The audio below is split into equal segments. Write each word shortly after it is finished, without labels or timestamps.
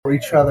for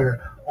each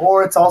other.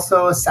 Or it's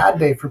also a sad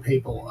day for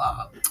people.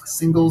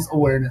 Singles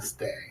Awareness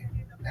Day.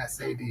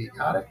 SAD.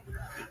 Got it?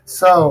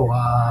 So,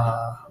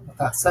 with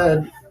that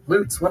said,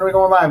 Lutz, when are we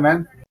going live,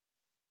 man?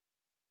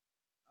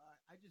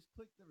 I just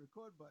clicked the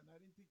record button. I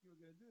didn't think you were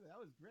going to do that. That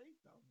was great,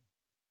 though.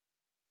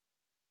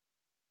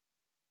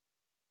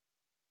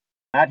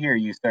 Not hear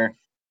you, sir.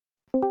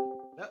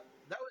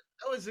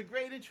 That was a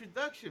great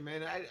introduction,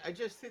 man. I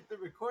just hit the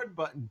record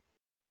button.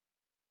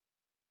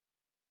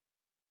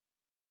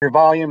 Your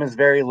volume is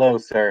very low,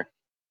 sir.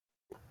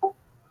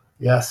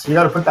 Yes, you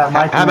got to put that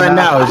mic. How about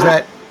now?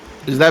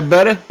 Is that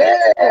better?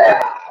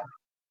 Yeah.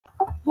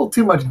 A little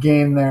too much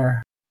gain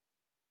there.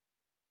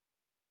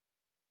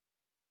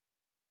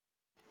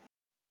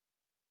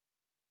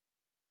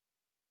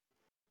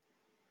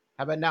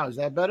 How about now? Is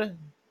that better?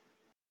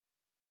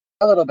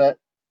 A little bit.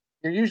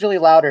 You're usually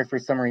louder for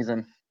some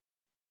reason.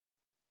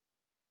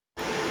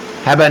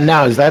 How about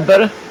now? Is that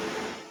better?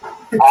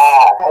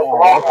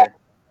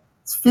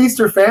 It's feast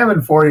or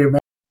famine for you,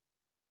 man.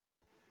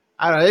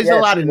 I don't know. There's a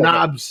lot of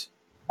knobs.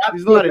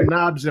 There's a lot of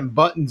knobs and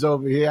buttons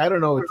over here. I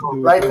don't know what to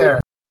do. Right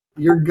there.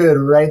 You're good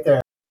right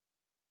there.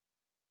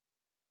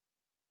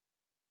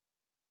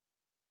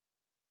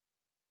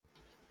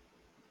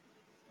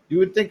 You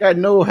would think I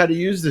know how to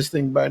use this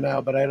thing by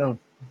now, but I don't.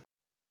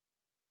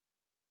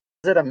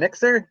 Is it a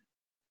mixer?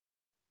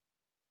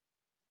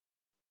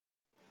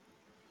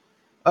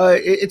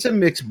 It's a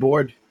mix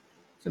board.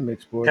 It's a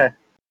mix board. Okay.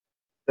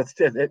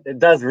 It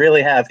does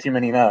really have too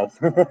many knobs.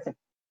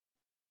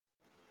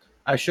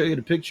 I'll show you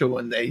the picture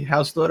one day.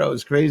 House thought I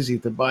was crazy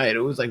to buy it.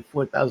 It was like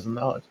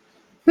 $4,000.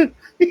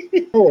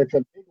 Oh, it's a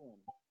big one.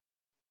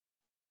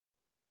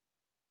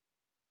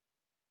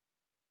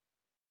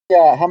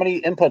 Yeah, how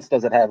many inputs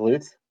does it have,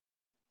 Lutz?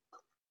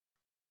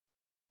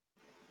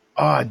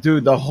 Oh,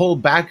 dude, the whole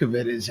back of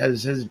it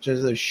has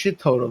just a shit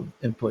ton of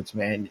inputs,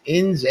 man.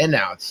 Ins and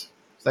outs.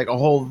 It's like a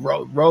whole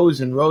rows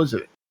and rows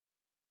of it.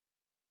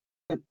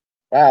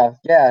 Wow,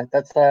 yeah,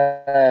 that's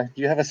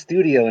you have a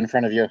studio in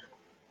front of you.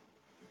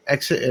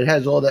 It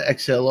has all the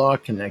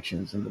XLR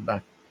connections in the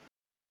back.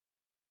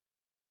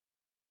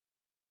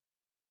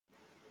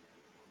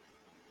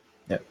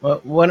 Yeah, well,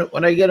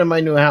 when I get in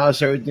my new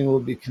house, everything will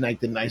be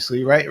connected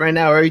nicely. Right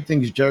now,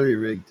 everything's jerry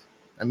rigged.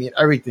 I mean,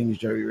 everything's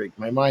jerry rigged.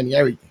 My mind,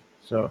 everything.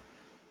 So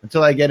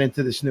until I get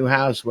into this new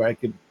house where I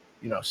could,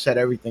 set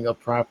everything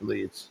up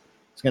properly, it's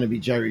going to be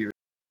jerry rigged.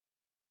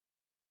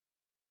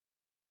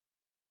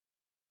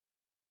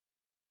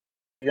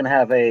 You're gonna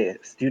have a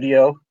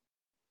studio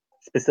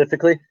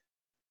specifically?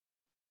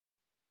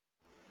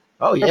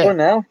 Oh yeah.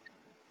 Now?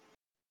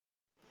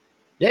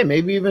 Yeah,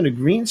 maybe even a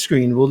green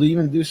screen. We'll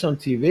even do some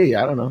TV.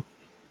 I don't know.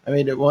 I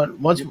mean,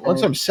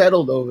 once I'm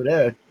settled over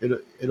there,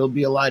 it'll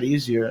be a lot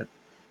easier.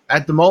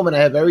 At the moment, I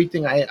have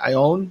everything I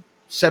own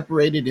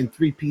separated in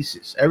 3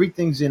 pieces.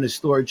 Everything's in a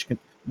storage.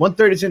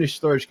 1/3 is in a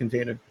storage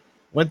container.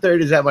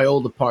 1/3 is at my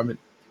old apartment,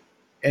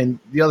 and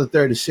the other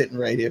third is sitting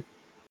right here.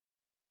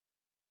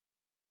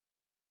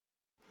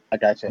 I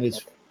gotcha.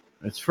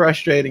 It's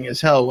frustrating as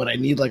hell when I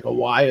need like a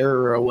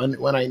wire or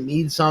when I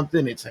need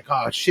something. It's like,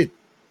 oh shit,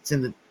 it's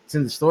in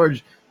the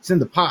storage, it's in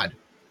the pod,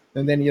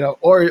 and then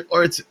or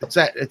it's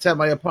at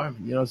my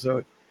apartment.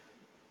 So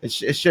it's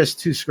just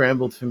too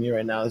scrambled for me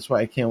right now. That's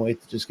why I can't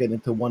wait to just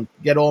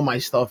get all my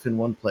stuff in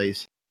one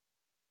place.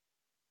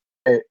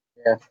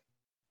 Yeah.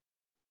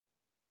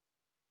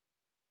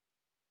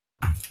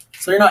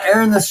 So you're not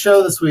airing this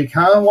show this week,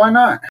 huh? Why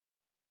not?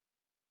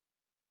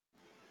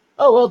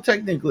 Oh well,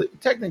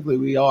 technically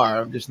we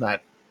are. I'm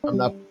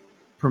not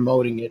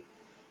promoting it.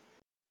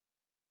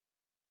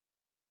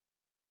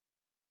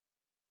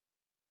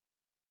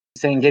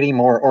 Saying getting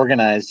more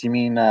organized, you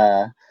mean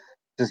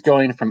just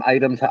going from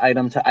item to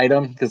item to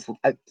item? Because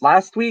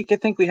last week I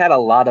think we had a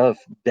lot of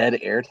dead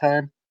air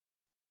time.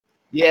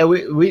 Yeah,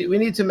 we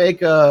need to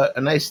make a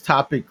nice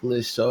topic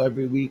list so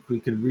every week we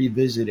could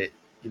revisit it,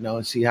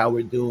 and see how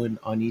we're doing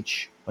on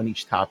each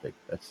topic.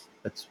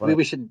 That's what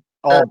we should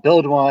all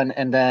build one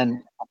and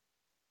then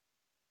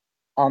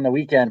on the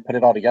weekend put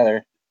it all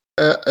together.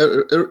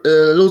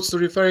 Lutz,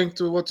 referring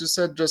to what you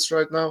said just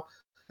right now,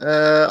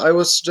 I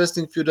was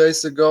suggesting a few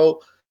days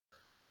ago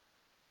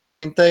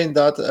maintain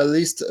that at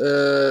least.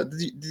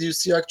 Did you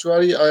see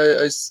actually?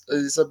 I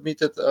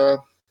submitted a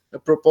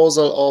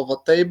proposal of a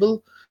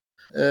table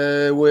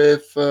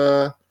with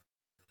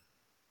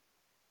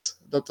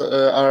that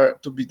are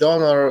to be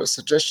done or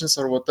suggestions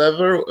or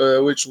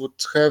whatever, which would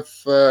have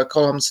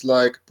columns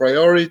like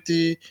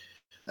priority,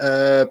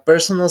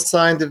 personal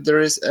assigned if there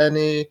is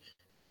any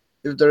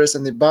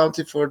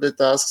bounty for the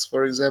tasks,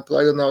 for example.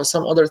 I don't know,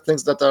 some other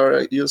things that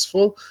are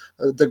useful,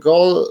 the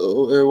goal,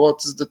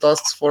 what is the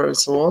tasks for, and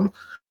so on.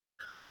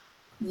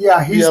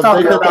 Yeah, he's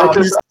talking about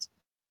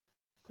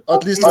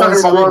at least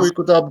once a week we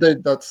could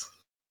update that.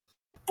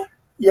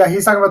 Yeah,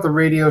 he's talking about the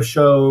radio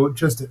show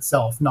just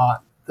itself,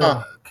 not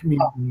the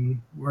community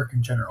work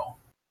in general.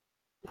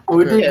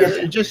 We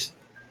did just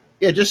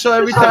so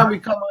every time we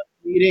come on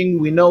a meeting,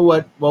 we know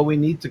what we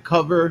need to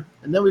cover,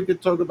 and then we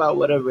could talk about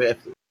whatever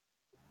after.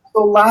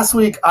 So last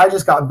week I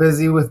just got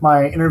busy with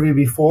my interview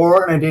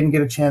before, and I didn't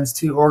get a chance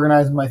to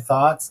organize my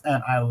thoughts,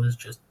 and I was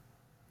just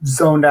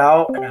zoned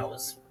out, and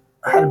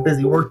I had a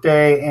busy work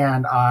day,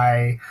 and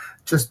I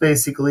just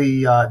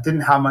basically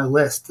didn't have my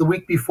list. The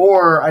week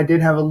before, I did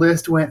have a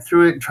list, went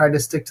through it, and tried to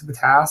stick to the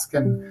task,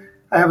 and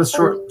I have a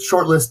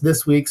short list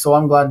this week, so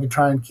I'm glad to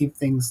try and keep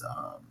things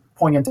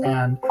poignant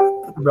and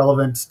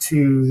relevant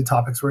to the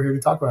topics we're here to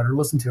talk about or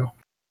listen to.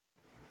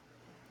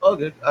 Oh,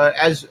 good.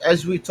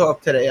 As we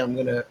talk today, I'm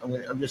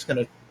just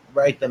gonna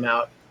write them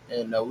out,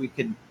 and we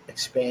can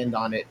expand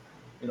on it,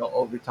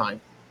 over time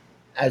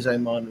as I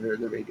monitor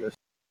the radios.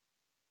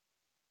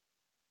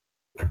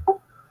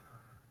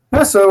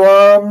 Yeah,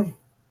 so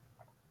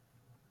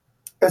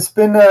it's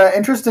been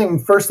interesting.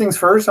 First things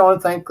first, I want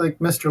to thank like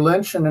Mr.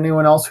 Lynch and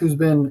anyone else who's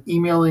been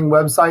emailing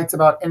websites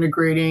about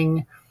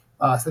integrating.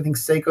 So I think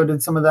Seiko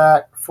did some of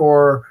that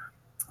for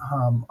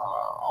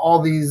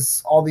all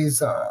these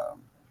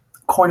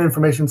coin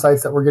information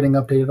sites that we're getting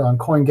updated on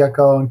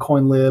CoinGecko and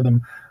CoinLib,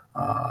 and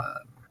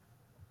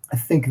I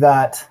think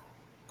that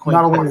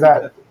not only is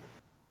that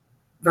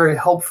very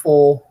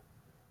helpful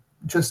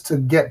just to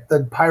get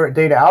the pirate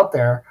data out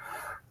there,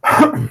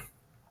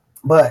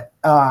 but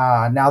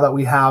now that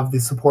we have the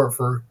support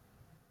for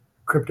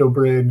Crypto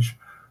Bridge,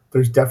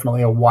 there's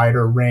definitely a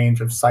wider range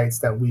of sites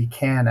that we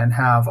can and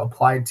have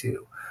applied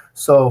to.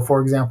 So,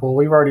 for example,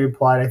 we've already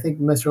applied. I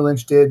think Mr.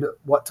 Lynch did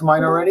What to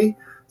Mine already.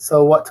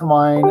 So, What to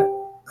Mine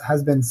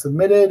has been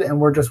submitted, and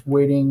we're just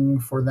waiting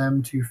for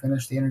them to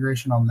finish the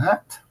integration on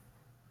that.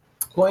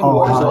 Coin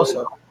Wars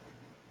also.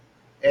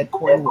 Add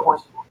Coin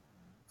Wars.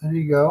 There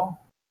you go.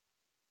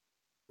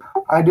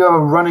 I do have a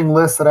running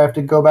list that I have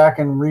to go back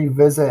and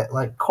revisit,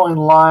 like Coin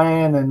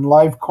Lion and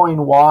Live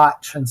Coin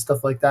Watch and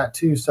stuff like that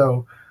too.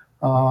 So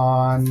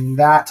on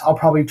that, I'll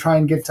probably try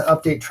and get to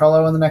update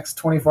Trello in the next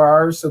 24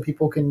 hours so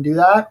people can do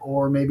that,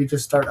 or maybe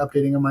just start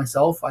updating them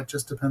myself. It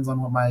just depends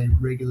on what my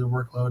regular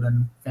workload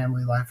and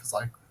family life is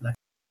like.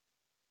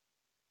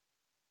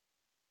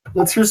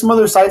 Let's hear some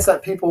other sites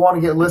that people want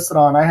to get listed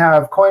on. I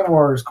have Coin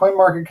Wars,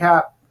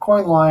 CoinMarketCap,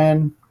 Coin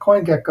Lion,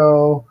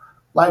 CoinGecko,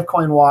 Live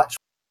Coin Watch.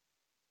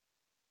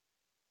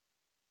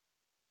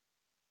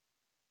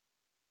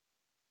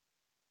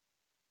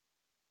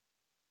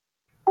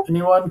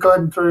 Anyone, go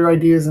ahead and throw your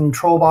ideas in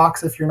troll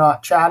box if you're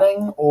not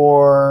chatting,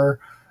 or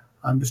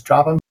just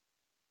drop them.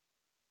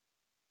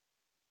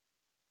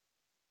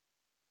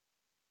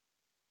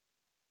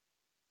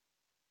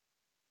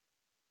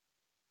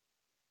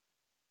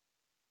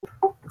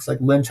 Looks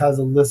like Lynch has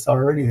a list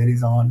already that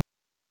he's on.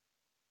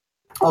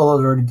 Oh,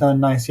 those are already done.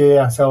 Nice.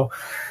 Yeah. So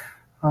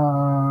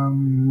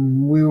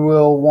we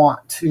will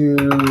want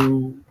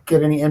to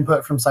get any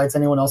input from sites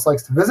anyone else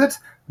likes to visit.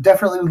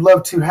 Definitely would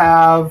love to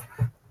have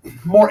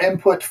more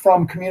input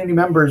from community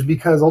members,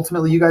 because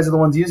ultimately you guys are the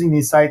ones using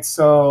these sites.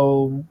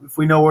 So if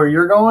we know where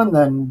you're going,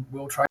 then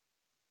we'll try.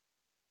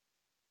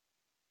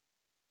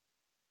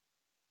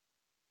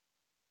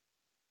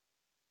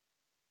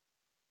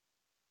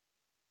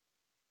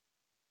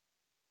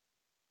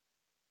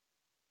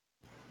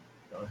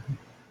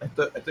 I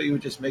thought you were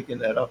just making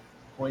that up.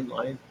 Coin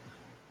Lion.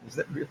 Is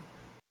that real?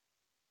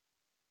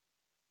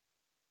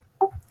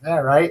 Yeah,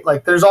 right.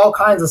 Like there's all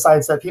kinds of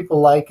sites that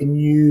people like and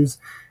use,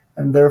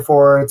 and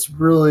therefore it's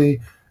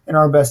really in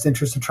our best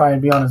interest to try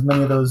and be on as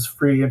many of those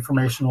free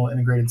informational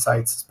integrated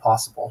sites as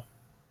possible.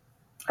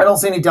 I don't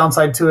see any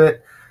downside to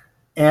it,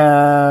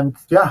 and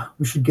yeah,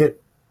 we should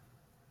get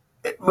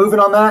moving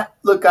on that.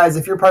 Look, guys,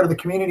 if you're part of the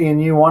community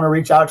and you want to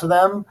reach out to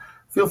them,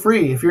 feel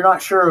free. If you're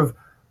not sure of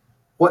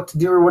what to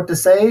do or what to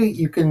say,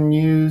 you can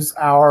use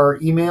our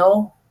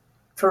email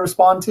to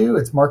respond to.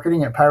 It's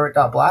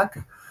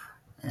marketing@pirate.black.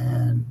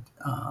 And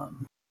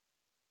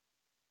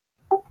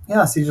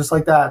yeah, see, just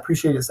like that.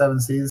 Appreciate it,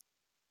 7Cs.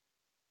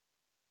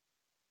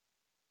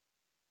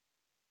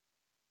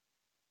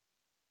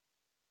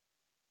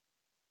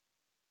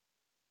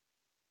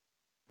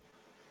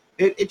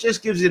 It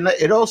just gives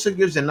it also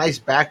gives a nice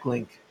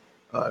backlink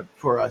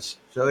for us,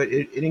 so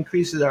it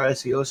increases our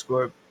SEO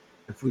score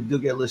if we do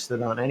get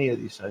listed on any of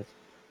these sites.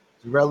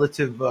 It's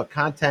relative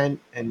content,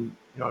 and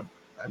I'm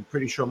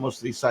pretty sure most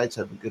of these sites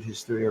have a good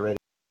history already.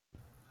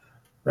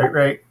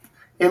 Right.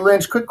 Hey,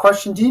 Lynch, quick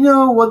question. Do you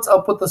know what's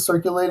up with the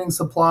circulating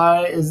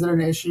supply? Is it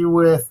an issue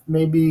with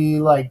maybe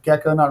like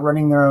Gecko not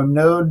running their own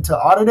node to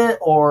audit it,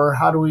 or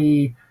how do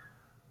we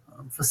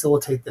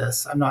facilitate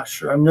this? I'm not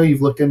sure. I know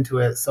you've looked into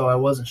it, so I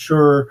wasn't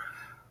sure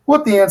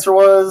what the answer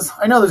was.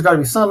 I know there's got to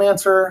be some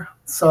answer,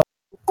 so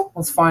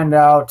let's find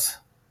out,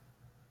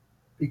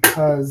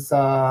 because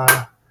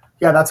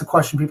yeah, that's a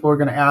question people are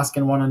going to ask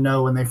and want to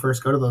know when they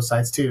first go to those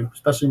sites too,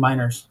 especially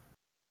miners.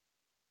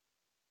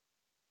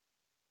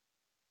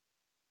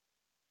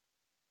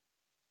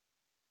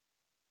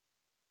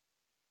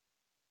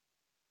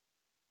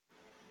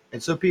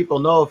 And so people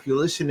know, if you're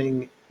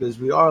listening, because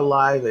we are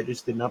live, I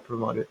just did not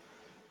promote it.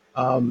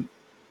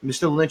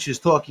 Mr. Lynch is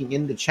talking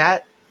in the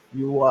chat.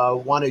 You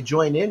want to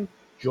join in,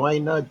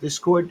 join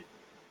Discord,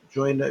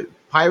 join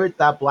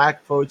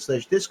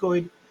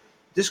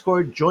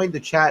pirate.black/Discord, join the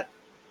chat,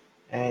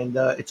 and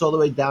it's all the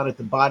way down at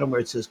the bottom where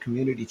it says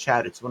community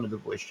chat. It's one of the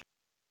voice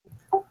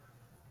chats.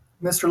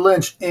 Mr.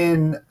 Lynch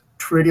in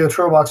Radio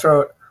Turbobox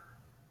wrote,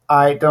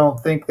 I don't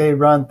think they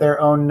run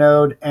their own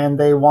node and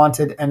they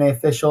wanted an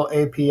official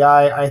API.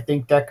 I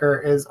think Decker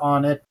is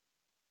on it.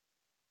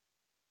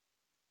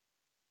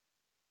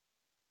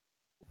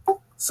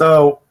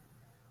 So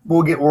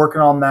we'll get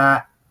working on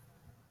that.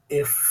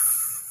 If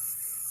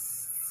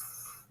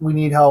we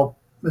need help,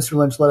 Mr.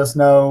 Lynch, let us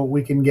know.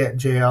 We can get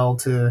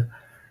JL to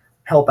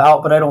help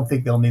out, but I don't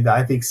think they'll need that.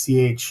 I think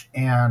CH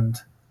and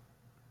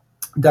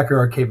Decker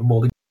are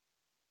capable.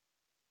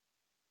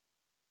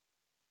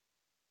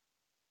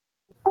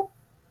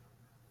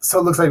 So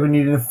it looks like we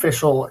need an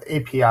official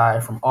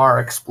API from our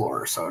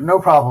Explorer. So no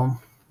problem.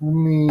 Let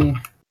me...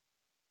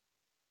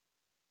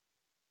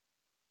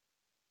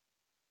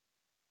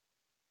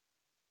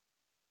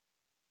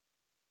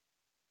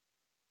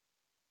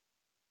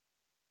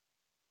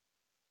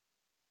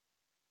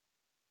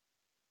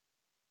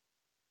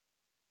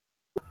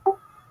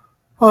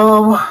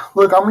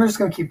 Look, I'm just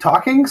going to keep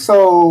talking.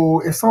 So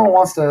if someone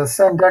wants to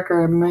send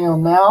Decker a mail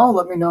now,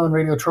 let me know in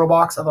Radio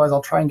Trollbox. Otherwise,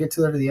 I'll try and get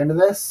to it at the end of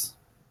this.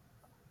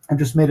 I've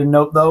just made a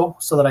note, though,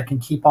 so that I can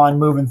keep on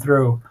moving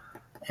through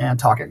and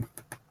talking.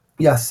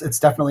 Yes, it's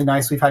definitely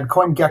nice. We've had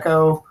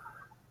CoinGecko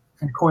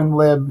and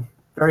CoinLib,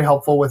 very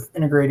helpful with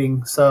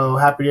integrating. So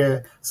happy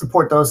to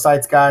support those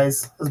sites,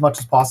 guys, as much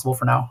as possible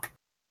for now.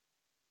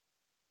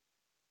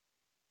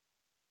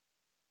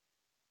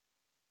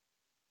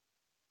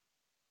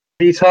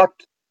 Have you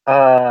talked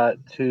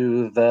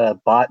to the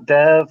bot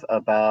dev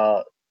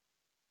about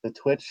the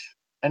Twitch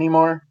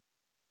anymore?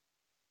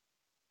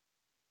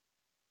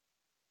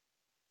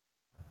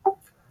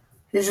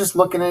 He's just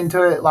looking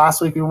into it.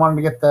 Last week we wanted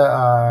to get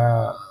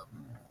the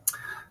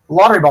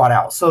lottery bot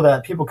out so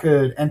that people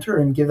could enter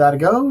and give that a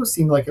go. It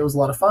seemed like it was a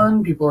lot of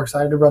fun. People are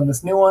excited to run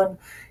this new one.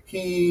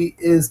 He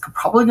is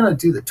probably going to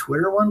do the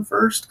Twitter one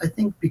first, I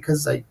think,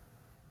 because I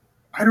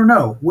don't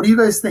know. What do you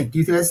guys think? Do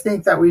you guys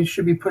think that we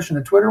should be pushing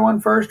a Twitter one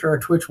first or a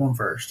Twitch one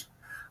first?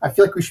 I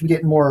feel like we should be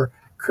getting more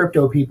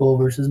crypto people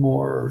versus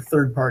more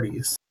third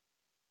parties.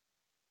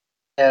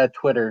 Yeah,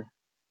 Twitter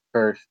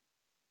first.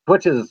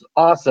 Twitch is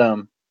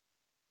awesome.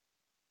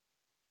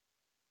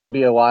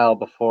 Be a while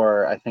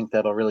before I think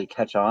that'll really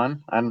catch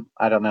on.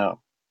 I don't know,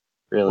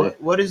 really.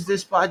 What is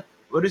this bot?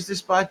 What does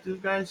this bot do,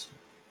 guys?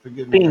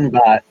 Forgive me.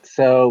 Beanbot.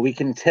 So we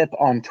can tip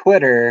on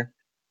Twitter,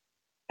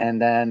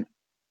 and then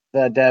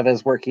the dev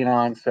is working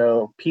on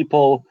so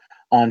people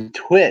on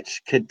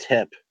Twitch could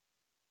tip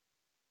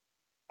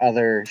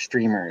other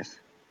streamers.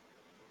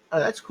 Oh,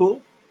 that's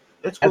cool.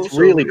 That's cool. That's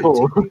really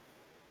cool.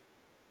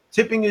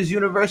 Tipping is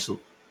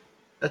universal.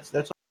 That's.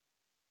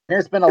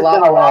 There's been a lot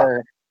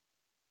more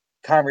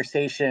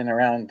conversation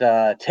around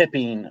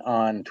tipping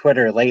on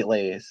Twitter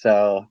lately,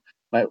 so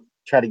might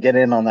try to get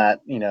in on that,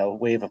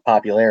 wave of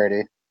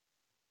popularity.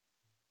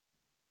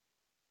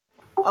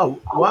 Oh,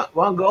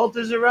 Juan Gold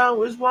is around.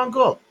 Where's Juan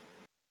Gold?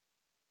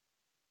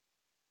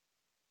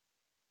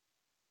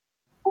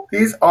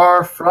 These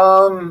are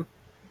from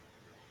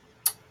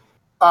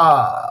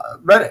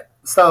Reddit.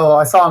 So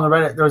I saw on the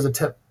Reddit there was a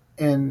tip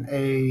in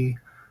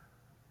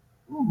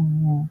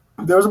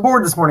there was a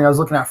board this morning I was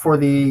looking at for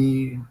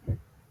the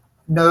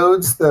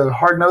nodes, the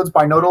hard nodes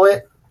by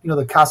Nodalit.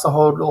 The Casa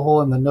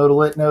Hodl and the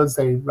Nodalit nodes.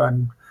 They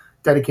run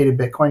dedicated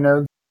Bitcoin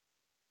nodes.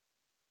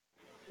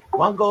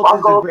 Juan Gold is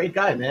a great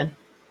guy, man.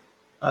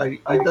 He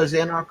does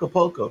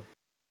Anarchapulco.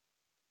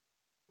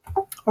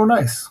 Oh,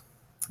 nice.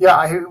 Yeah,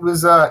 I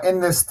was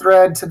in this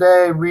thread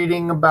today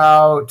reading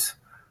about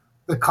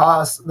the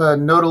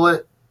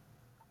Nodalit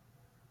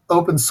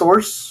open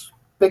source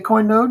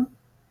Bitcoin node.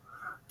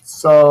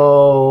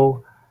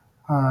 So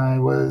I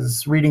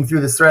was reading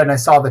through this thread and I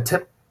saw the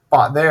tip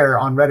bot there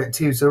on Reddit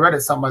too. So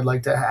Reddit's something I'd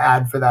like to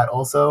add for that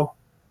also.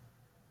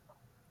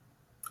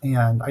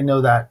 And I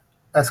know that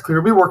S-Clear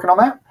will be working on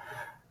that.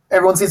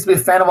 Everyone seems to be a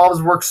fan of all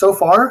his work so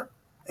far.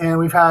 And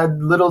we've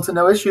had little to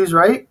no issues,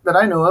 right, that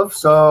I know of.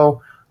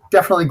 So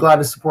definitely glad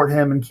to support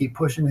him and keep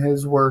pushing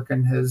his work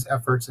and his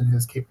efforts and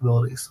his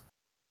capabilities.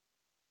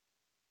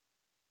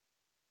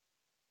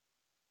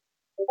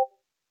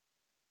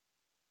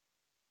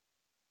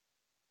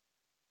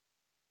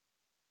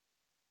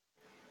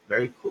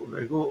 Very cool.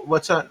 Very cool.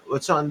 What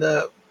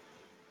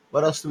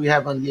else do we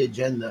have on the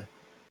agenda?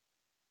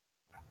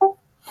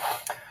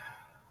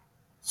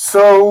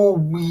 So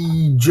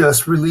we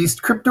just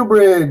released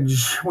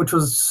CryptoBridge, which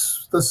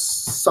was the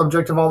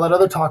subject of all that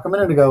other talk a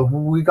minute ago.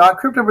 We got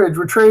CryptoBridge.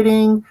 We're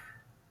trading.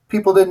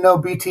 People didn't know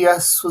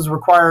BTS was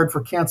required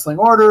for canceling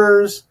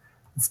orders.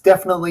 It's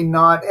definitely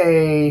not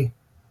a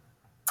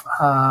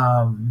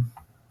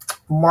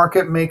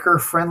market maker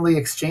friendly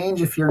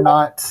exchange if you're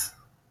not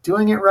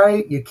doing it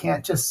right. You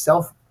can't just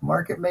self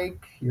market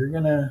make. You're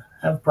going to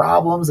have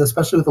problems,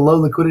 especially with a low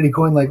liquidity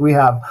coin like we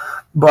have.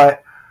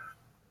 But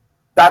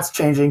that's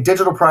changing.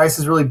 Digital price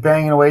is really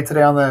banging away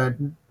today on the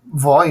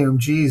volume.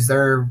 Geez,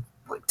 they're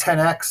like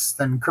 10x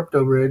than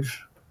CryptoBridge,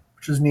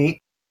 which is neat.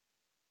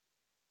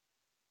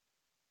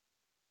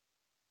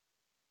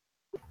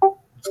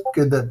 It's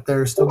good that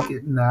they're still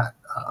getting that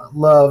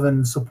love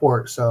and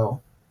support.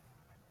 So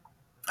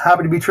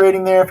happy to be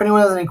trading there. If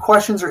anyone has any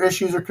questions or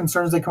issues or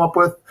concerns they come up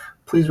with,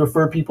 please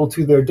refer people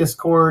to their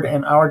Discord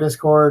and our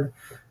Discord.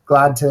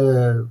 Glad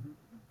to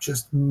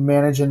just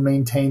manage and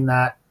maintain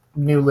that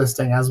new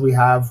listing as we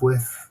have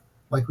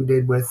like we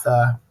did with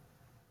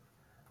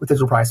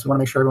Digital Price. We want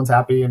to make sure everyone's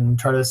happy and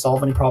try to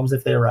solve any problems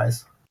if they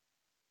arise.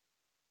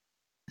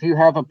 If you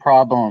have a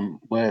problem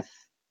with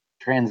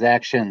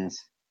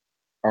transactions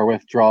or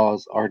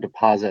withdrawals or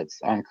deposits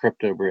on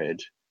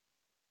CryptoBridge,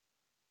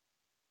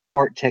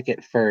 support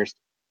ticket first,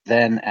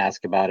 then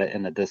ask about it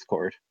in the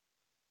Discord.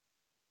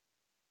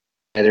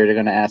 Either they're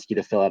going to ask you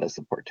to fill out a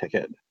support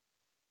ticket.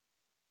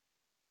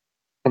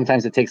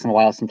 Sometimes it takes them a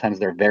while, sometimes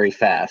they're very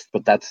fast,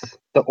 but that's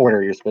the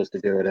order you're supposed to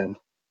do it in.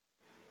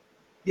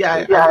 Yeah,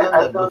 I've done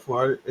that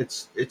before.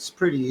 It's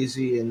pretty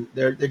easy, and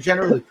they're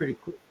generally pretty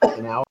quick.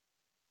 An hour.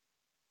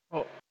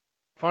 Well,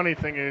 funny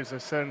thing is, I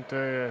sent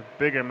a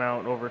big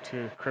amount over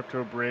to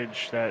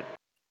CryptoBridge that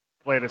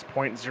played as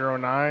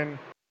 0.09,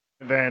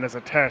 and then as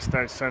a test,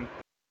 I sent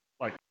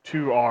like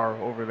 2R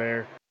over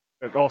there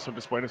that also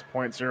displayed as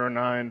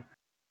 0.09.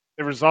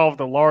 They resolved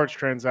the large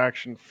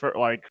transaction for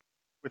like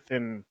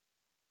within,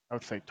 I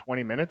would say,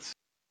 20 minutes,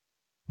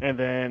 and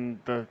then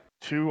the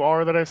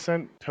 2R that I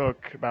sent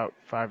took about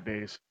 5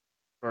 days,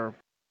 or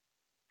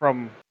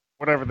from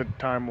whatever the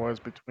time was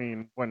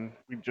between when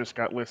we just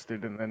got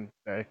listed and then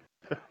today.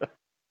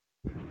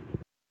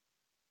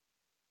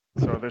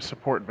 So their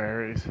support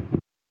varies.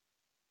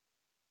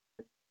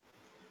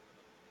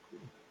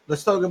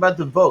 Let's talk about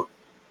the vote.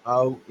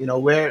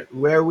 Where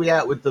are we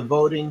at with the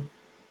voting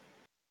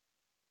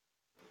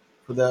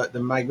for the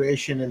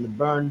migration and the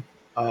burn?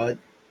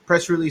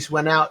 Press release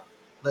went out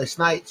last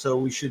night, so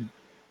we should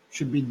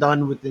be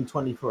done within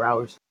 24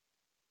 hours.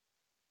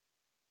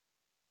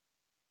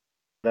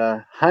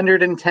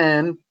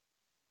 110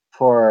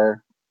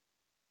 for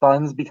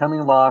funds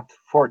becoming locked,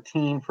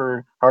 14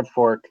 for hard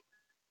fork.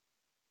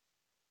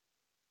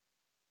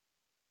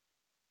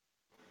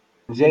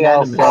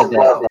 JL said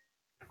that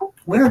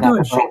we're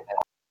doing shit.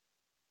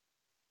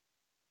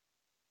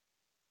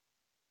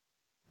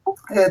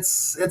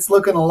 It's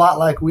looking a lot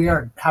like we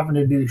aren't having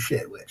to do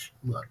shit, which,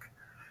 look,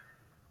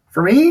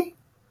 for me,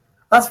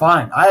 that's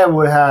fine. I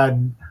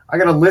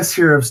got a list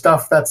here of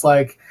stuff that's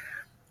like,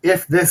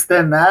 if this,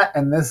 then that,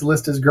 and this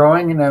list is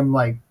growing, and I'm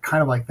like,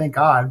 kind of like, thank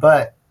God.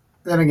 But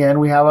then again,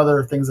 we have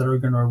other things that are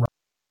going to run.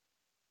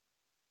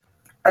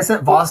 I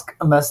sent Vosk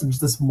a message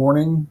this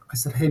morning. I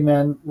said, hey,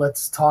 man,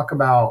 let's talk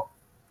about,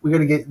 we got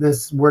to get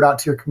this word out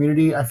to your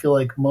community. I feel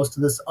like most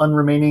of this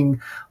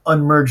remaining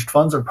unmerged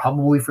funds are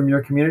probably from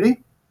your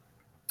community.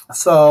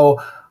 So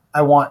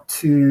I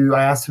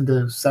asked him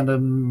to send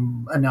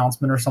an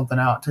announcement or something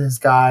out to his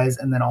guys.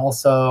 And then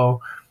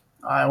also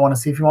I want to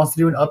see if he wants to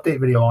do an update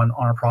video on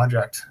our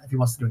project, if he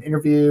wants to do an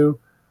interview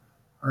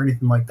or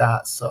anything like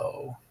that.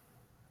 So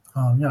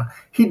yeah,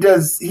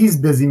 he's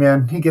busy,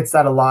 man. He gets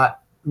that a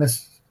lot.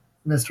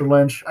 Mr.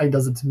 Lynch, he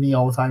does it to me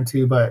all the time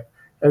too, but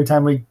every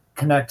time we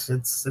connect,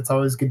 it's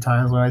always good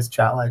times when I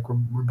chat like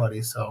we're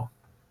buddies. So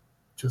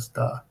just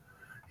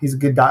he's a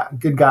good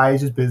guy.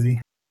 He's just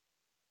busy.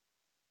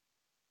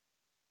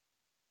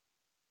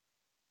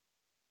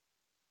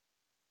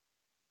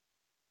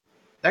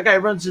 That guy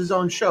runs his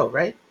own show,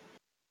 right?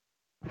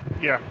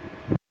 Yeah.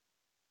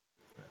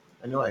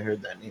 I know I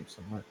heard that name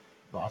somewhere.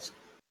 Boss.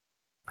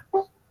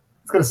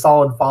 It's got a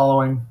solid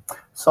following.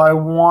 So I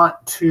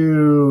want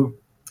to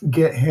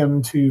get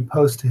him to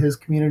post to his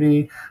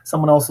community.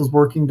 Someone else is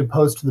working to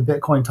post to the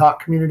Bitcoin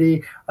Talk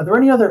community. Are there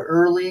any other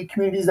early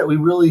communities that we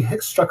really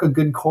struck a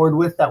good chord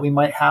with that we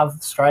might have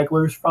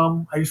stragglers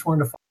from? I just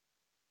wanted to.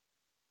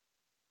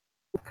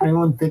 Can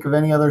anyone think of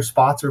any other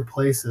spots or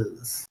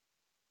places?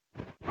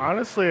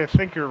 Honestly, I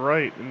think you're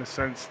right in the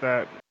sense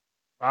that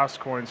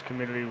Lastcoin's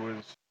community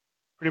was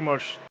pretty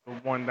much the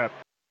one that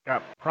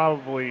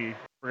probably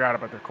forgot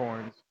about their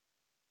coins.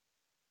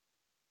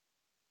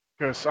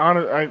 Because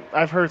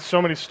I've heard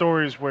so many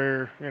stories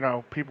where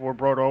people were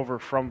brought over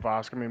from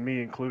Vosk. I mean,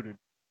 me included.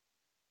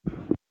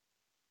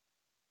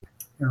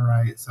 You're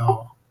right.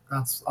 So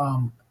that's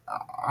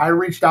I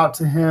reached out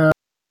to him.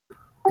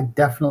 I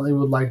definitely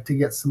would like to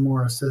get some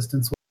more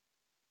assistance.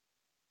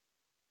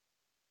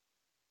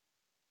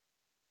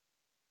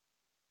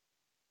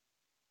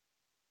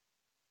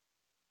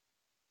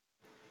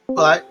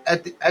 Well,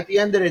 at the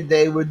end of the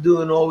day, we're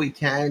doing all we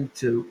can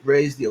to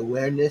raise the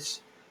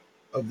awareness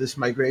of this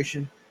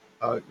migration.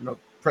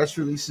 Press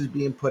releases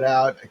being put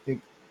out. I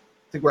think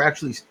we're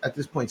actually at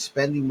this point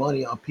spending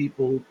money on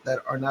people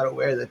that are not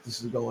aware that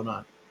this is going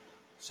on.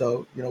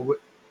 So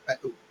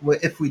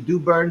if we do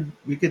burn,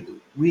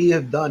 we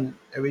have done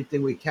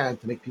everything we can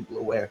to make people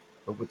aware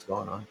of what's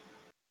going on.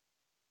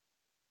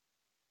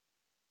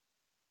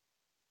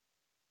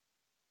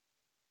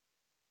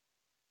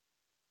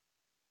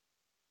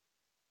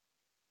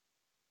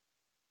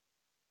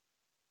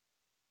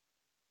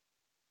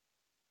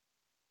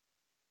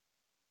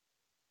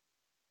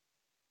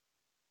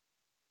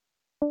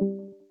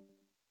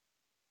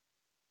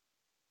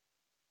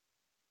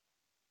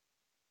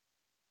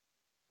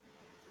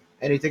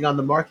 Anything on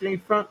the marketing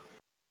front?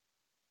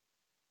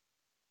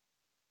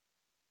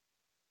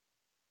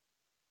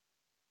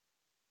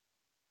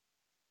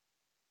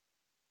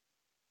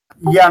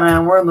 Yeah,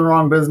 man, we're in the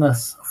wrong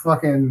business.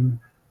 Fucking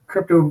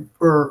crypto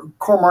or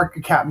core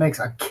market cap makes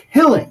a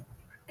killing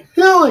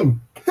on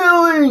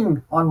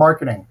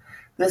marketing.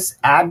 This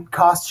ad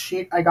cost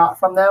sheet I got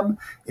from them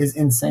is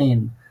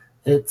insane.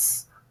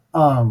 It's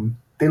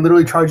they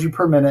literally charge you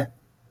per minute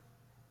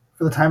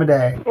for the time of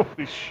day.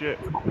 Holy shit.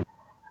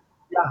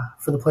 Yeah,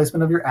 for the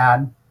placement of your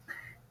ad,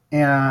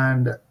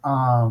 and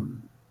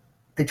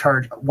they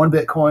charge 1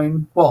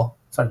 Bitcoin. Well,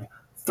 sorry,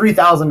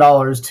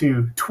 $3,000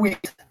 to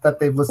tweet that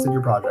they've listed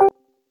your project.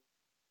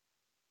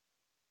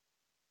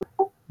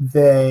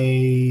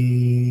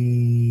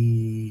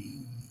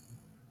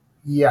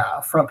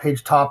 Front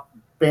page top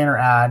banner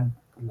ad,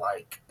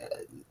 like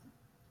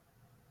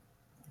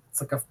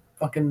it's like a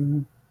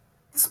fucking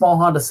small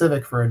Honda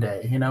Civic for a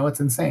day. You know,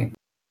 it's insane.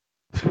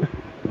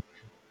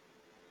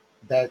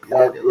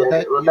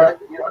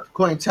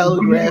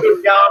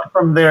 Cointelegraph. Down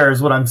from there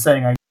is what I'm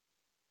saying.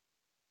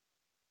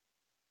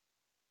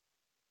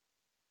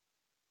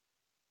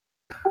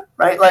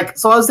 Right, like,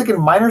 so I was thinking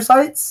miner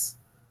sites,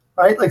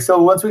 right? Like,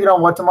 so once we get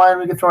on What to Mine,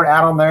 we can throw an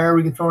ad on there.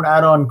 We can throw an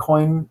ad on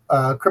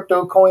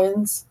crypto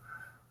coins.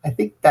 I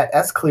think that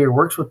SClear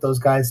works with those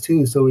guys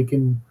too, so we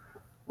can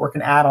work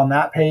an ad on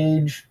that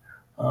page.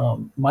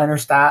 Miner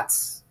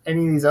Stats,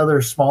 any of these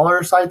other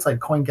smaller sites like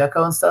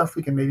CoinGecko and stuff,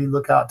 we can maybe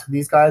look out to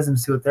these guys and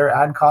see what their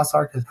ad costs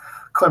are, because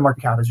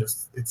CoinMarketCap is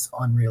just, it's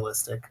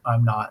unrealistic.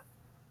 I'm not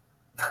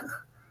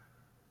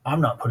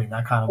putting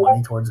that kind of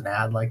money towards an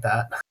ad like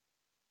that.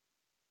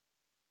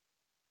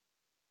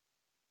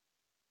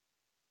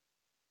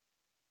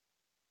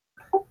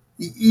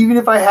 Even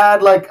if I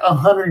had like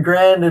 100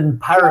 grand in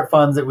pirate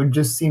funds, it would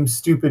just seem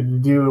stupid to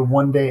do a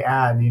 1 day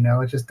ad. You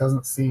know, it just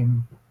doesn't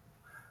seem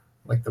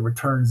like the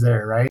returns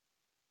there, right?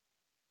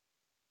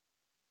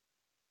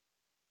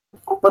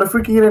 But if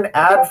we can get an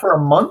ad for a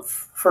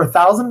month for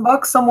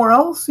 $1,000 somewhere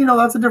else, you know,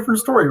 that's a different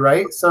story,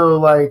 right? So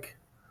like,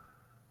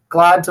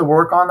 glad to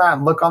work on that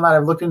and look on that.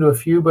 I've looked into a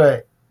few,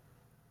 but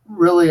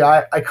really,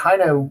 I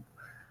kind of,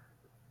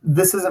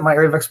 this isn't my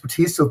area of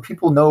expertise. So if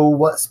people know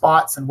what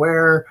spots and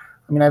where,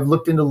 I mean, I've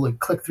looked into like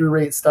click-through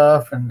rate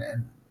stuff and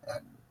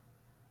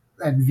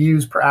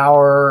views per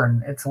hour,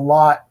 and it's a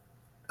lot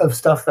of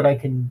stuff that I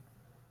can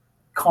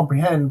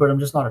comprehend, but I'm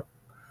just not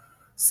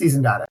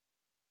seasoned at it.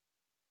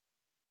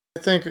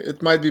 I think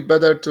it might be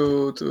better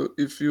to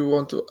if you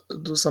want to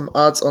do some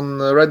ads on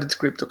Reddit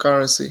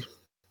cryptocurrency,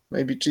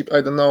 maybe cheap.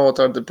 I don't know what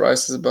are the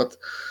prices, but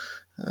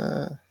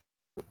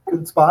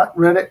good spot.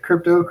 Reddit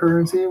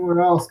cryptocurrency. What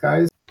else,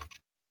 guys?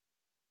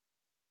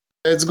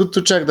 it's good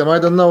to check them. I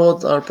don't know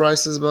what are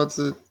prices, but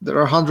there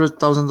are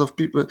 100,000 of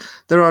people.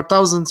 There are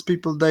thousands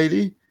people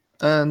daily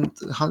and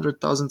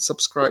 100,000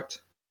 subscribed.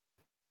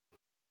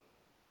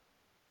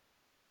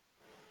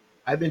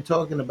 I've been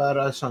talking about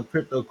us on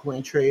Crypto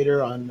Coin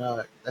Trader on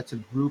that's a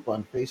group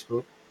on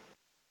Facebook.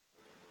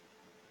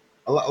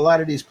 A lot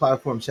of these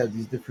platforms have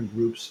these different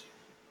groups.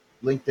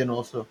 LinkedIn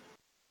also.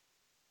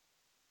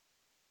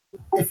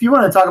 If you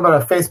want to talk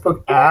about a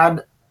Facebook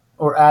ad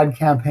or ad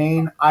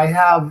campaign, I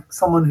have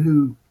someone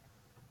who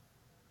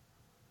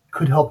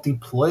could help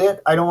deploy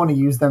it. I don't want to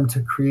use them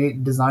to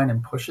create, design,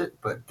 and push it,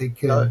 but they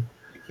could. No,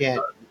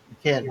 you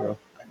can't, bro.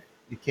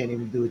 You can't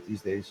even do it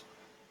these days.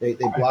 They I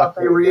block. thought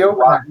they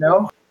reopened it.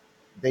 No.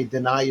 They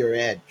deny your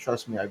ad.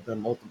 Trust me, I've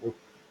done multiple.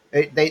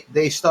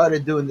 They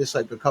started doing this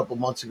like a couple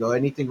months ago.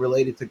 Anything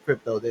related to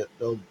crypto,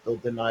 they'll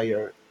deny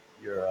your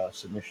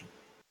submission.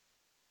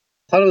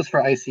 I thought it was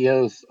for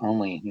ICOs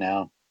only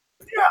now.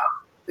 Yeah,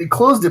 they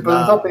closed it, but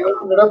I thought they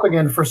opened it up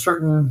again for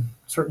certain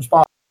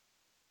spots.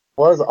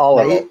 It was all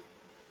of it.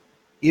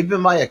 Even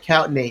my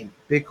account name,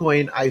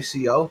 Bitcoin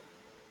ICO,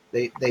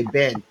 they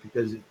banned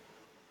because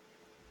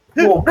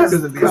because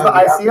of the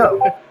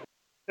ICO.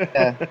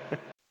 Yeah.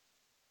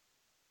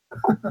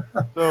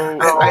 So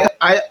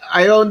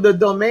I own the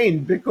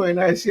domain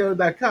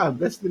bitcoinico.com.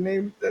 That's the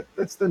name.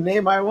 That's the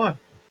name I want.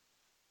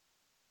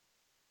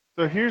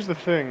 So here's the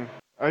thing.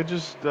 I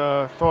just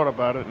thought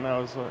about it, and I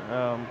was like,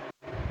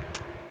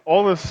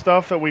 all this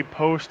stuff that we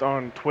post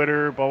on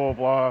Twitter, blah blah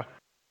blah,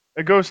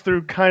 it goes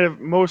through kind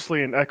of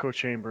mostly an echo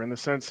chamber in the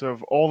sense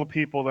of all the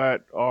people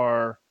that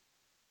are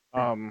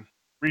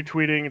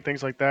retweeting and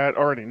things like that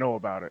already know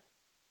about it.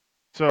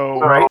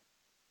 So,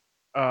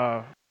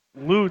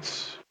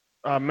 Lutz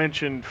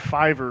mentioned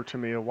Fiverr to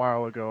me a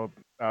while ago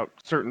about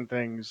certain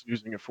things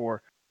using it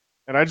for,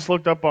 and I just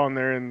looked up on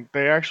there, and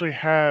they actually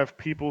have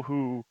people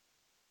who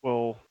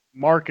will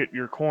market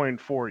your coin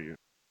for you.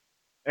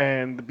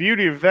 And the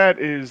beauty of that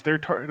is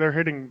they're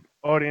hitting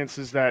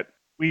audiences that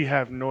we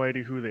have no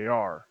idea who they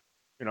are.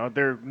 You know,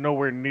 they're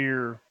nowhere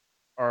near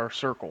our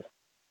circle.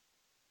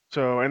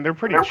 So, and they're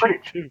pretty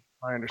cheap too.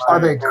 I understand. Are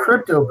they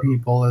crypto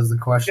people? Is the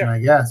question, I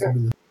guess.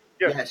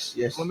 Yes.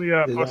 Let me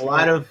There's post a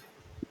lot of.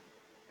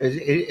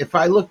 If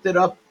I looked it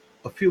up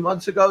a few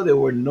months ago, there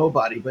were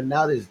nobody, but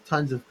now there's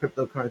tons of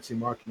cryptocurrency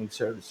marketing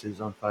services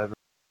on Fiverr.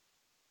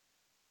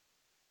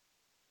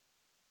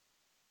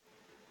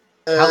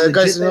 how legit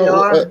guys, they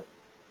are.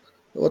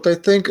 What I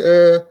think.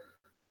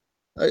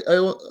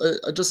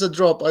 I just a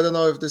drop. I don't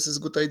know if this is a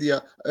good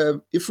idea.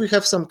 If we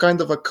have some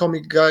kind of a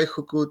comic guy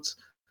who could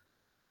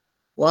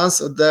once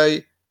a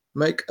day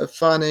make a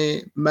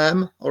funny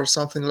meme or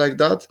something like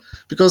that,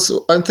 because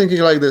I'm thinking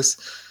like this: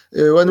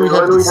 when we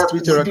have this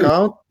Twitter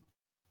account,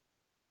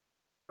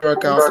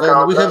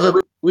 and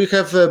we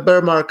have a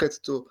bear market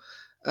too,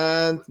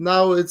 and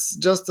now it's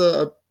just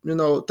a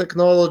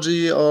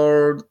technology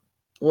or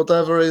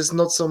whatever is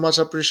not so much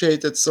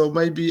appreciated. So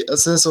maybe a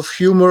sense of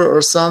humor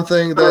or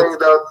something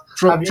that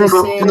Have you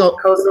seen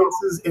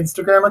Kosak's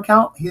Instagram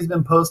account? He's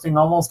been posting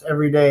almost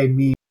every day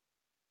memes.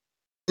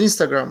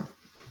 Instagram.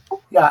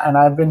 Yeah, and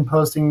I've been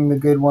posting the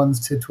good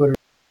ones to Twitter.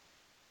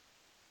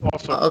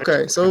 Also,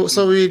 Okay,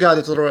 so we got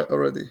it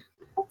already.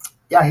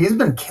 Yeah, he's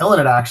been killing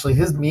it. Actually,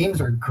 his memes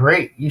are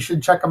great. You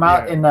should check him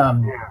out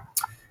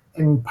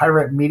in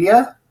Pirate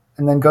Media,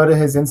 and then go to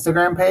his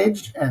Instagram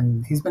page.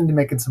 And he's been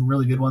making some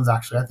really good ones.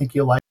 Actually, I think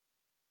you'll like.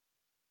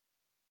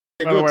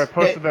 By the way, I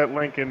posted that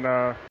link in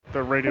the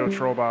radio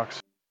troll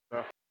box.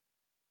 So.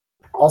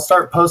 I'll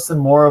start posting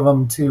more of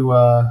them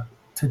to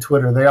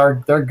Twitter.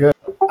 They're good.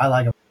 I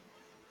like them.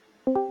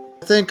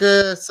 I think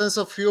a sense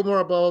of humor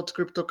about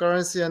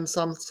cryptocurrency and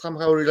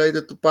somehow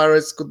related to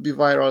pirates could be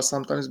viral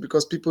sometimes,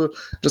 because people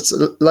just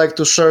like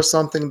to share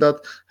something that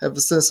have a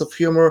sense of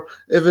humor,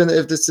 even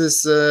if this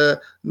is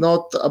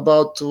not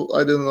about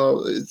I don't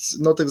know, it's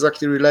not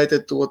exactly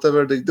related to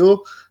whatever they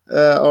do,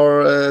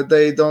 or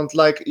they don't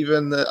like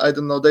even I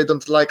don't know, they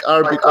don't like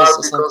art because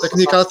of some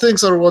technical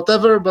things or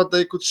whatever, but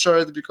they could share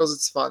it because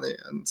it's funny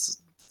and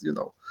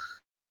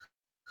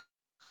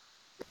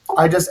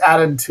I just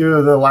added two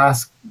of the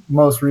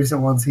most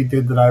recent ones he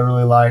did that I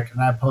really liked,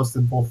 and I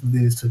posted both of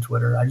these to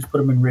Twitter. I just put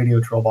them in Radio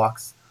Troll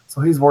Box.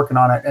 So he's working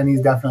on it, and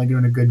he's definitely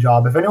doing a good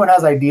job. If anyone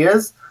has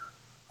ideas,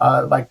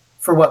 like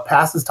for what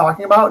Pass is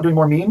talking about, doing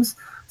more memes,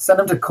 send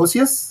them to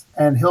Kosius,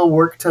 and he'll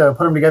work to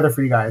put them together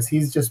for you guys.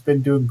 He's just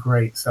been doing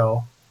great.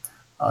 So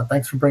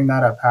thanks for bringing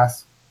that up,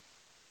 Pass.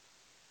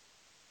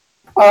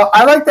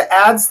 I like the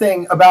ads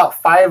thing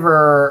about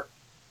Fiverr,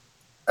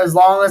 as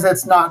long as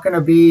it's not going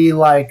to be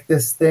like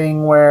this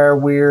thing where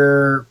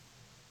we're,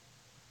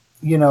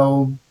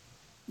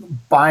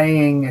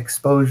 buying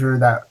exposure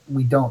that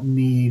we don't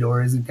need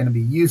or isn't going to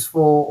be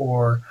useful,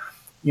 or,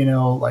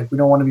 like we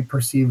don't want to be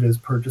perceived as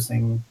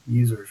purchasing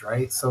users,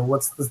 right? So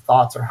what's the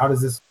thoughts, or how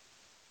does this?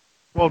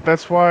 Well,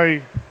 that's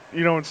why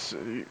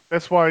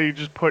that's why you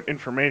just put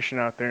information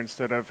out there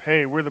instead of,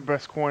 hey, we're the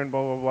best coin,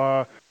 blah blah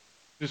blah.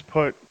 Just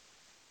put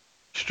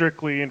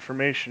strictly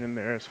information in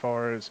there as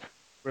far as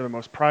we're the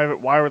most private,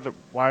 why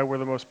we're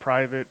the most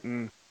private,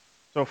 and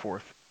so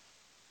forth.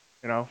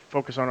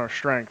 Focus on our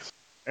strengths,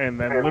 and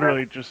then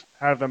literally just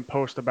have them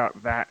post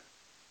about that.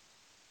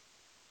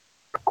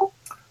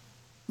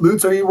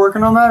 Lutz, are you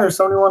working on that, or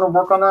somebody want to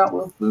work on that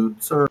with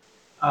Lutz, or?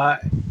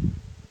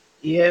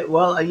 Yeah,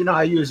 well,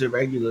 I use it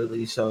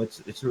regularly, so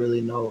it's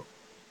really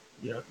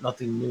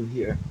nothing new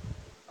here.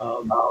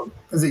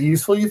 Is it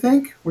useful, you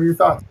think? What are your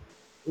thoughts?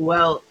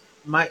 Well,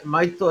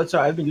 my thoughts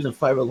are, I've been using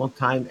Fiverr a long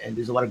time, and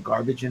there's a lot of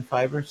garbage in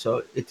Fiverr,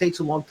 so it takes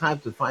a long time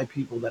to find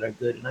people that are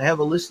good, and I have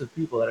a list of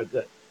people that are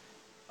good.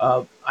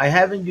 I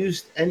haven't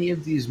used any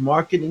of these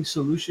marketing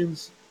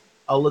solutions.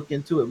 I'll look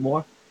into it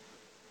more.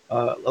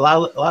 A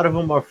lot of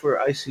them are for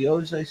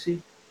ICOs, I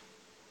see.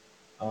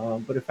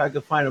 But if I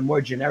could find a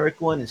more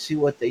generic one and see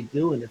what they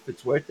do and if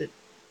it's worth it,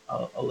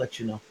 I'll let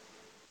you know.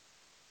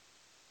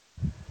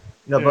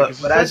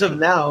 But as of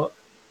now,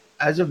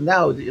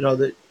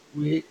 the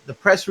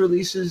press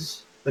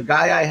releases, the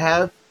guy I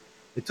have,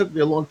 it took me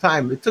a long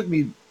time. It took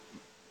me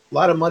a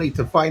lot of money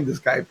to find this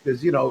guy,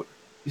 because you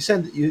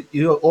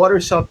order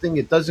something,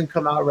 it doesn't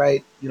come out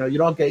right, you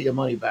don't get your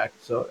money back.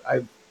 So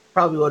I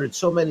probably ordered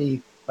so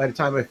many by the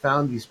time I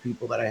found these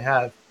people that I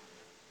have.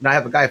 I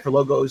have a guy for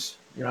logos.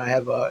 I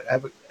have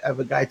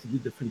a guy to do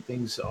different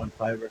things on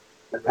Fiverr.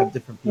 I have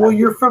different people. Well,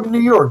 you're from New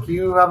York.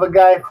 You have a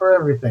guy for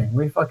everything.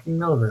 We fucking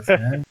know this,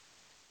 man.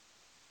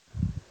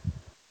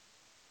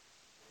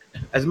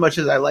 As much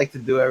as I like to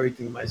do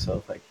everything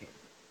myself, I can't.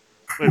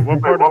 Wait, what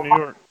part of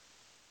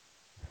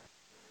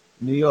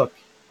New York?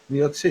 New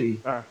York City.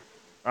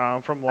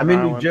 I'm from Long I'm in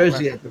Island. New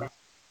Jersey.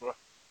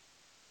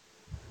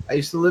 I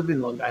used to live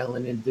in Long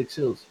Island in Dix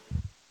Hills.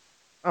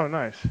 Oh,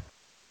 nice.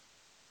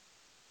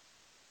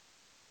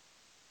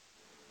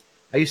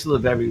 I used to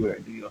live everywhere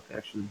in New York,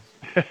 actually.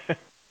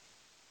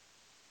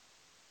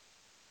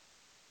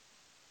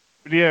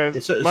 But yeah,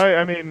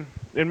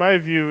 in my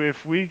view,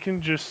 if we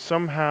can just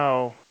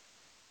somehow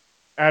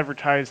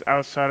advertise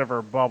outside of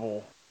our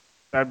bubble,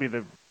 that'd be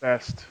the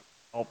best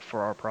help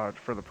for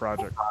the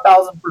project.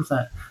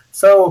 1,000%.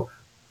 So,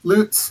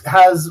 Lutz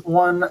has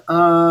one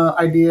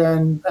idea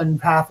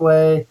and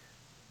pathway.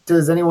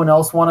 Does anyone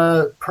else want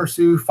to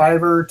pursue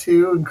Fiverr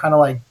too, and kind of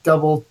like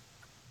double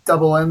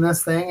in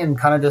this thing and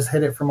kind of just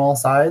hit it from all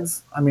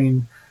sides? I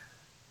mean,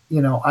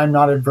 I'm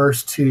not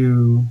adverse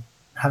to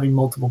having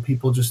multiple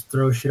people just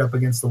throw shit up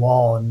against the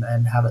wall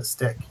and have it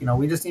stick.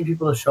 We just need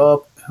people to show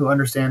up who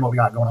understand what we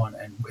got going on,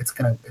 and it's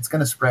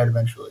gonna spread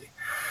eventually.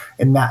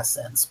 in that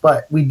sense.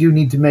 But we do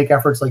need to make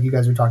efforts like you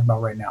guys are talking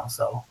about right now.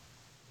 So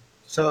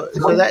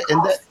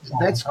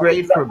That's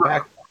great for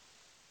back.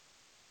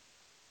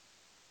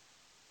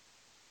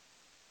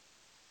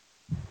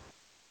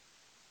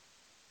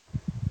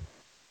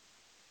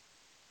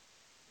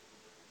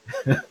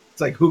 It's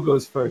like who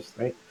goes first,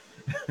 right?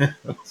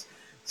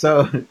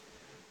 So,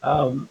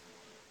 um,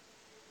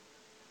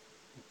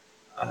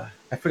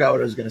 I forgot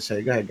what I was going to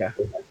say. Go ahead, guy.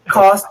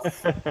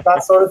 costs,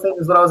 that sort of thing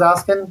is what I was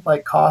asking.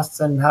 Like costs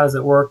and how does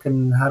it work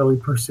and how do we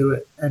pursue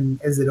it? And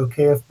is it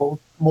okay if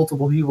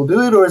multiple people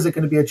do it, or is it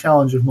going to be a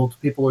challenge if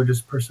multiple people are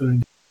just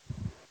pursuing?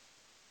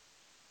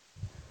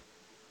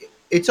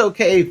 It's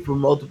okay for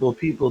multiple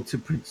people to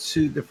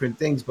pursue different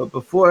things, but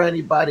before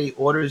anybody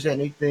orders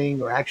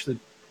anything or actually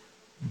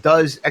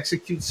does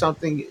execute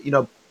something,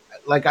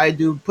 like I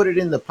do, put it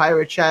in the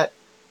pirate chat,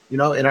 in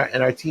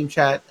our team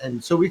chat,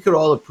 and so we could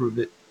all approve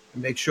it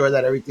and make sure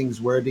that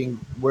everything's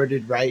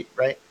worded right,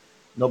 right?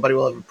 Nobody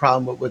will have a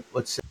problem with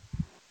what's said.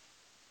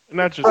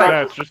 Not just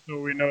that, it's just so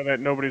we know that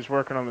nobody's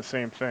working on the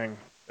same thing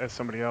as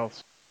somebody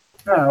else.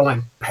 I don't know,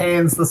 like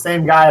paying the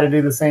same guy to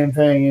do the same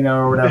thing,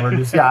 or whatever.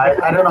 Just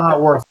I don't know how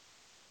it works.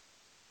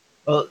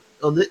 Well,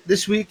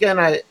 this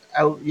weekend,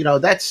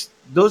 that's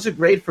those are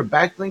great for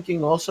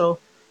backlinking also.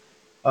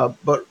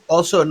 But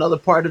also another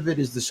part of it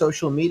is the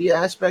social media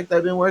aspect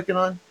I've been working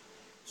on.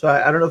 So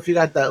I don't know if you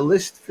got that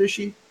list,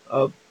 Fishy.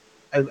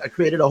 I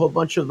created a whole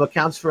bunch of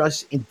accounts for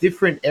us in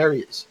different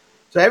areas.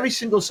 So every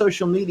single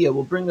social media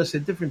will bring us a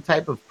different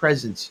type of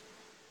presence.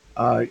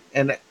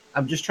 And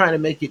I'm just trying to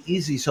make it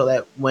easy so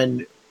that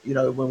when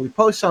we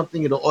post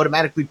something, it'll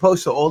automatically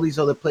post to all these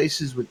other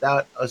places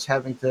without us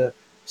having to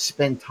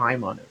spend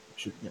time on it.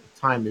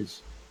 Time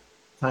is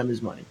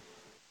money.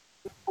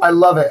 I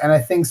love it, and I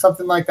think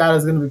something like that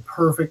is going to be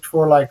perfect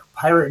for like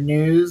pirate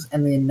news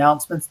and the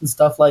announcements and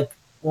stuff. Like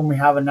when we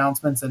have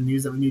announcements and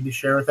news that we need to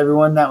share with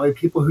everyone, that way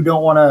people who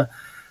don't want to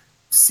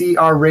see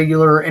our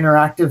regular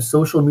interactive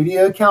social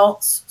media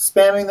accounts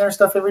spamming their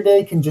stuff every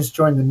day can just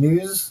join the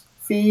news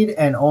feed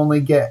and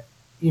only get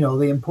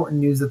the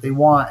important news that they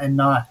want and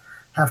not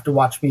have to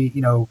watch me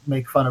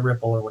make fun of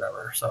Ripple or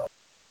whatever. So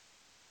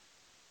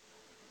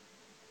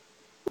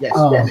yes,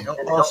 and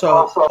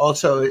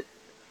also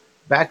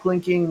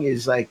backlinking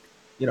is like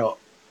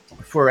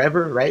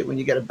forever, right? When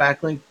you get a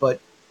backlink, but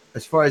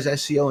as far as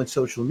SEO and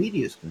social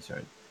media is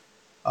concerned,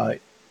 uh,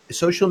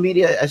 social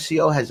media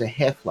SEO has a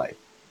half life.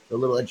 A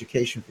little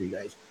education for you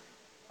guys.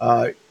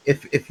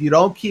 If you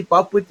don't keep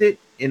up with it,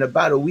 in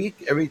about a week,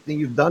 everything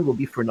you've done will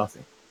be for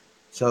nothing.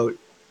 So,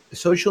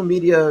 social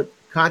media,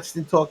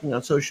 constant talking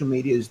on social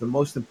media is the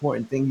most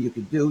important thing you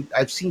could do.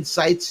 I've seen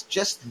sites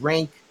just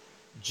rank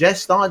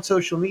just on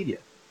social media.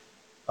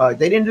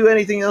 They didn't do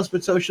anything else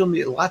but social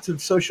media. Lots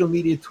of social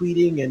media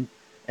tweeting,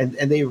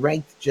 and they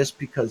ranked just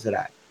because of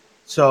that.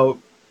 So,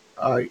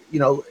 uh, you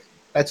know,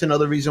 that's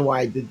another reason why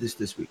I did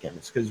this weekend.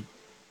 It's because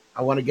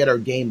I want to get our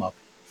game up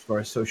as far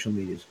as social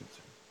media is concerned.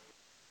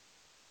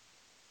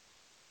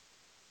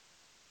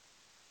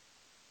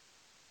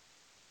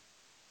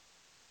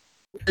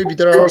 Maybe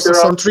there are also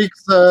some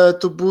tricks to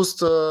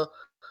boost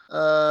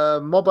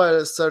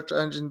mobile search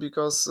engine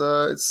because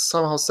it's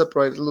somehow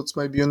separate. Looks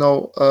maybe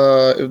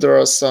if there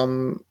are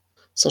some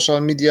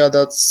social media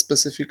that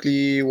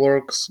specifically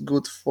works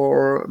good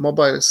for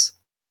mobiles,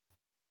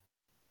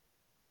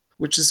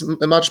 which is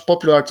much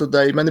popular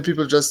today. Many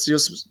people just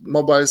use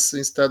mobiles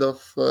instead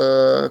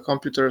of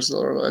computers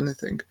or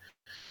anything.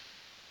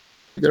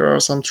 There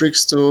are some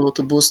tricks to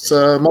boost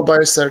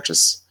mobile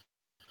searches.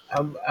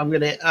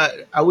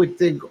 I would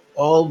think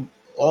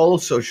all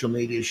social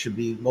media should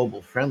be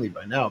mobile friendly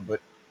by now.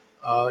 But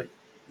uh,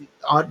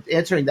 on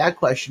answering that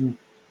question,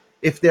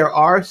 if there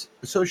are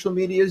social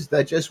medias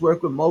that just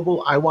work with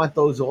mobile, I want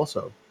those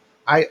also.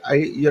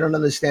 You don't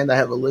understand. I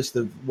have a list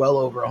of well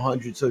over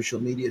 100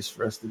 social medias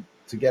for us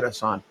to get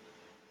us on,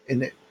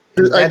 and I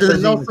that didn't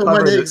doesn't know even so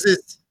cover many the.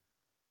 exist.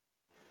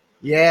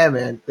 Yeah,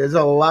 man, there's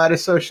a lot of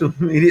social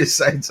media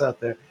sites out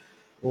there.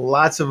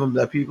 Lots of them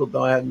that people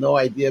don't have no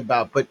idea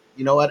about. But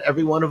you know what?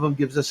 Every one of them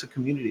gives us a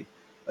community,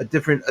 a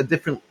different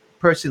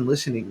person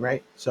listening,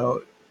 right?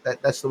 So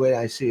that's the way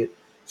I see it.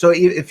 So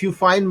if you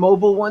find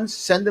mobile ones,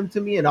 send them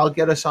to me, and I'll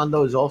get us on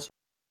those also.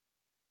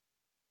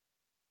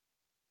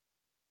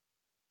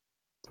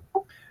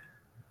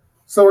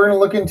 So we're going to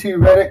look into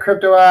Reddit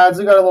crypto ads.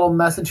 We got a little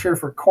message here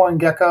for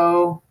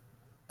CoinGecko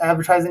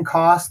advertising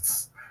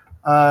costs.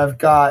 I've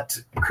got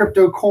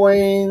crypto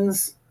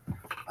coins.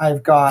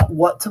 I've got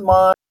what to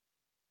mine.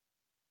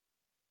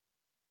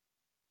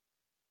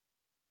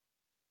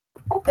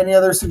 Any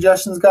other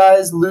suggestions,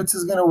 guys? Lutz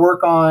is going to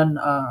work on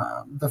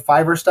the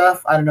Fiverr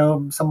stuff. I don't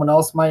know. Someone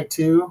else might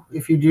too.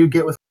 If you do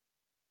get with.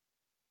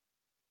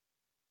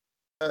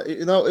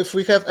 If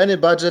we have any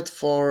budget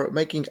for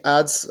making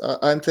ads,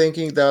 I'm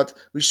thinking that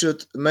we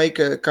should make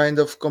a kind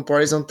of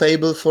comparison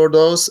table for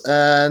those,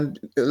 and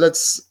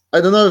let's I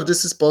don't know if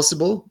this is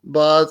possible,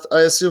 but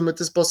I assume it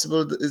is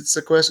possible. It's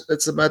a question.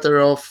 It's a matter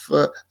of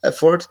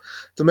effort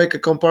to make a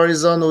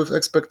comparison with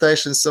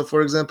expectations. So,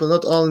 for example,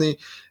 not only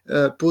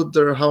put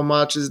there how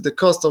much is the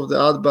cost of the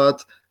ad,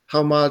 but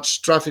how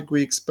much traffic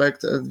we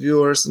expect and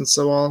viewers and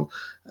so on.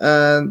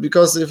 And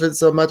because if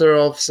it's a matter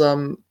of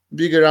some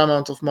bigger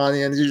amount of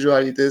money, and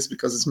usually it is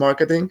because it's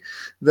marketing,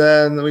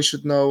 then we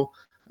should know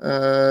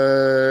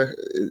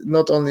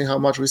not only how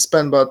much we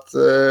spend, but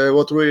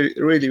what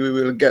really we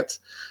will get.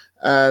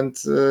 And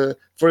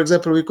for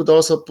example, we could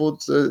also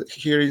put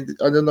here,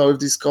 I don't know if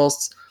this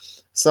costs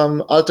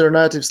some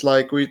alternatives,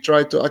 like we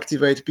try to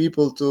activate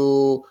people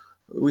to,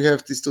 we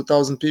have these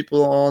 2,000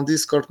 people on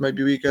Discord,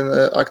 maybe we can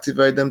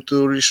activate them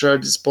to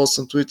reshare this post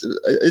on Twitter.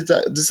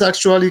 This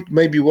actually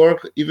maybe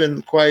work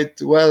even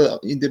quite well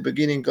in the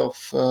beginning of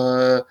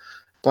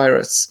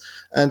Pirates.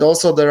 And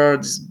also there are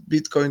these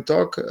Bitcoin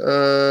Talk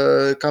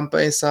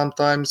campaigns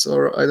sometimes,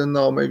 or I don't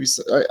know, maybe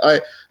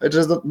I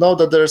just don't know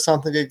that there is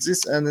something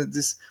exists, and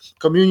this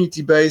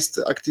community-based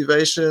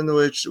activation,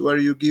 where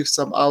you give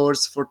some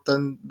hours for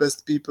 10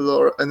 best people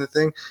or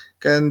anything,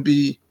 can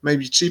be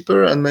maybe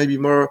cheaper and maybe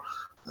more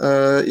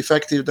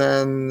effective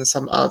than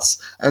some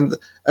ads. And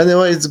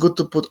anyway, it's good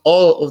to put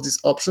all of these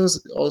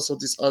options, also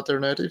these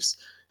alternatives,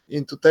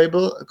 into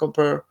table,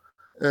 compare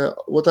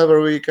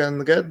whatever we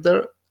can get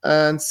there,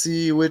 and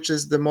see which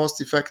is the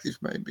most effective,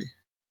 maybe.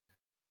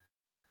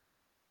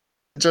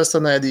 Just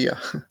an idea.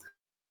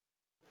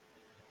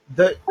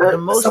 The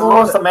most Someone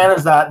wants to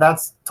manage that.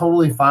 That's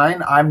totally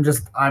fine. I'm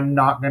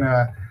not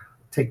gonna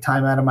take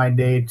time out of my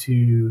day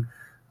to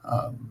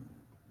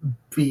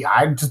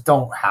I just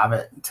don't have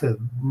it to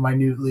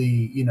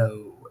minutely,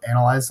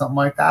 analyze something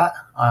like that.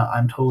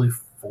 I'm totally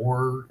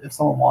for if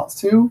someone wants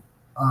to.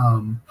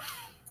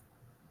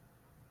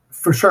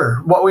 For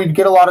sure. What we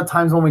get a lot of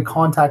times when we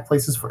contact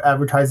places for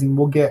advertising,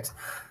 we'll get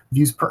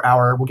views per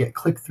hour, we'll get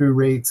click-through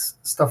rates,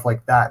 stuff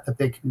like that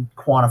they can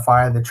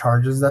quantify the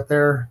charges that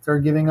they're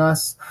giving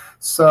us.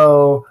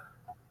 So,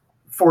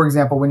 for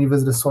example, when you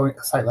visit a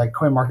site like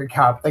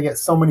CoinMarketCap, they get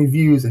so many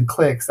views and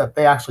clicks that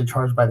they actually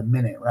charge by the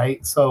minute,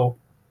 right? So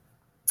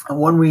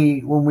when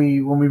we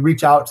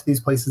reach out to these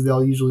places,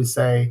 they'll usually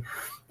say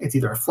it's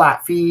either a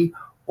flat fee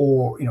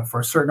or for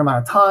a certain amount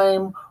of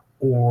time,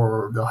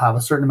 or they'll have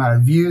a certain amount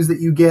of views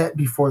that you get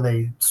before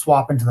they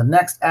swap into the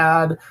next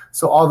ad.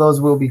 So all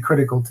those will be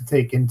critical to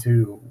take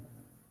into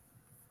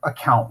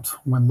account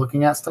when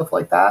looking at stuff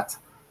like that.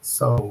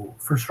 So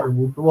for sure,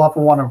 we'll have to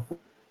want to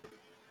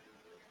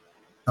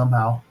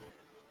somehow.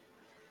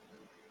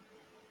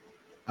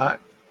 I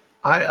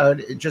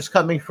just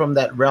coming from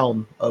that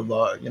realm of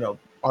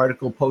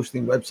article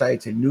posting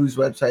websites and news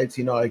websites.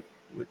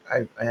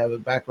 I have a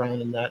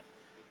background in that.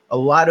 A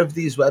lot of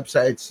these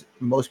websites,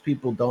 most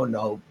people don't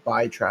know,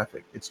 buy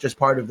traffic. It's just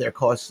part of their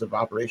costs of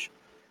operation.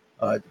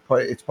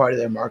 It's part of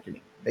their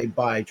marketing. They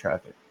buy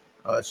traffic.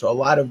 So a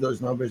lot of those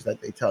numbers that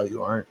they tell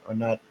you are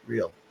not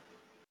real.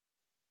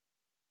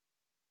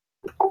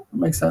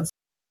 Makes sense.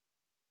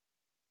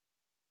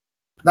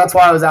 That's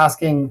why I was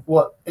asking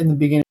what in the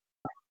beginning.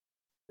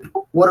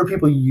 What are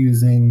people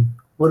using?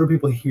 What are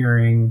people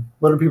hearing?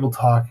 What are people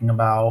talking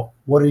about?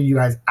 What are you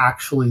guys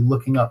actually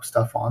looking up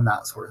stuff on,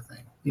 that sort of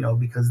thing?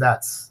 Because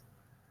that's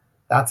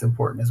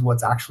important, is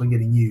what's actually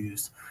getting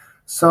used.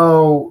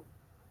 So,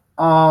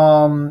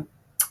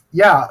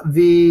 yeah,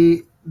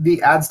 the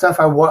ad stuff,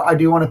 I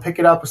do want to pick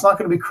it up. It's not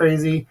going to be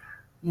crazy.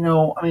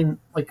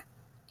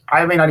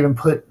 I may not even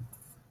put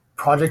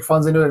project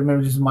funds into it,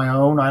 maybe just my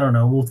own. I don't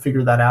know. We'll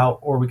figure that out,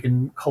 or we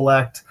can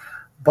collect.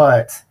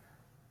 But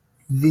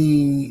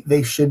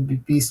they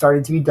should be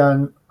starting to be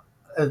done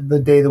the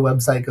day the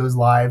website goes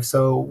live.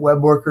 So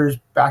web worker's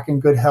back in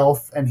good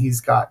health, and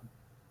he's got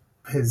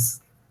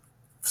his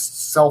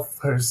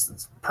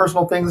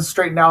personal things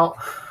straightened out.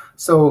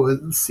 So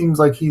it seems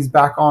like he's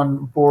back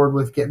on board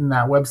with getting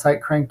that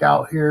website cranked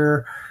out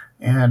here,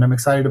 and I'm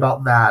excited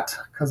about that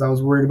because I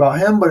was worried about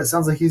him, but it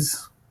sounds like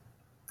he's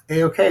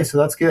A-okay, so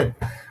that's good.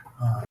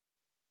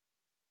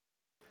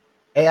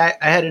 Hey, I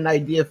had an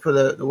idea for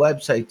the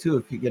website too.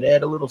 If you could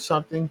add a little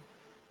something,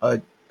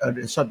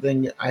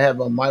 something I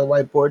have on my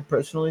whiteboard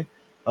personally,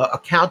 a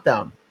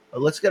countdown.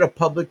 Let's get a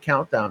public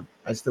countdown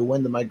as to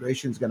when the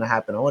migration is going to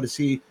happen. I want to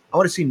see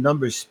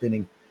numbers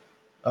spinning.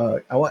 I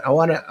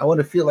want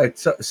to feel like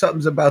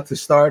something's about to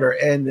start or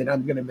end, and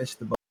I'm going to miss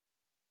the boat.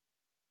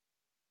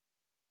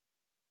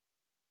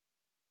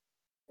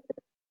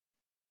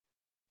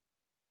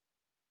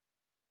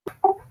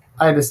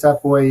 I had to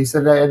step away. You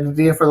said I had an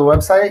idea for the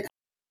website?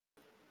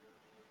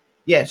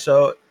 Yeah,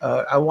 so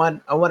I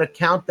want a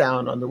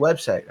countdown on the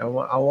website. I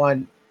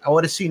want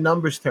to see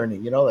numbers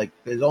turning. Like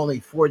there's only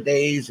 4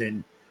 days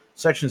and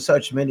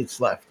such minutes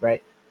left,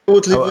 right? I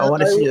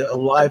want to see a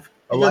live.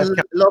 I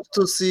would love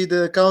to see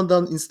the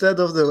countdown instead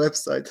of the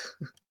website.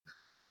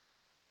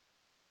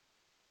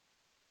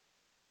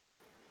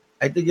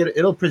 I think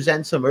it'll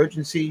present some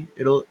urgency.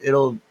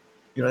 It'll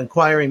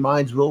inquiring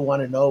minds will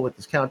want to know what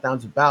this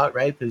countdown's about,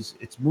 right? Because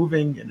it's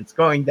moving and it's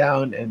going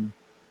down, and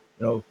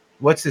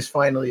what's this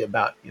finally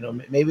about?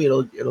 Maybe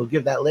it'll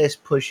give that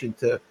last push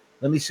into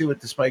let me see what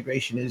this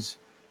migration is,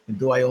 and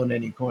do I own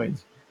any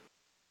coins?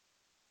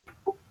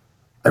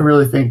 I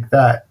really think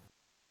that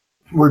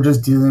we're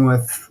just dealing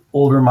with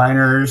older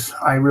miners.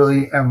 I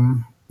really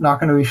am not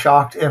going to be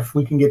shocked if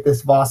we can get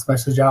this Voss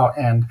message out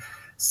and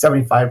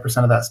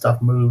 75% of that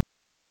stuff moved.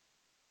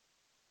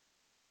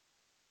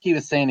 He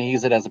was saying to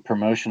use it as a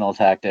promotional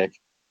tactic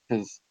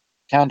because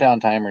countdown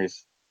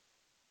timers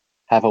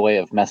have a way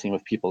of messing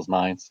with people's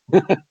minds.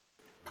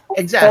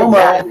 Exactly.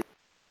 FOMO.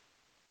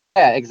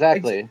 Yeah,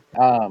 exactly.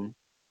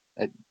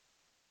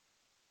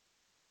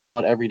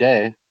 Every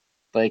day,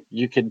 like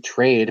you could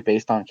trade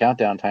based on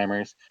countdown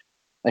timers.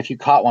 If you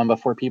caught one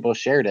before people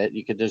shared it,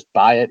 you could just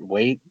buy it,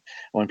 wait.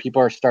 When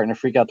people are starting to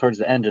freak out towards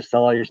the end, just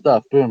sell all your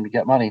stuff. Boom, you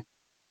get money.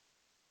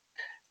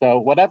 So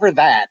whatever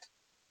that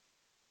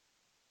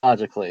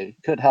logically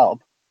could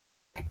help.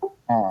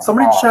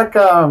 Somebody check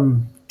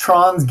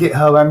Tron's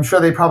GitHub. I'm sure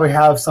they probably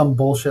have some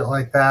bullshit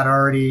like that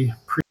already.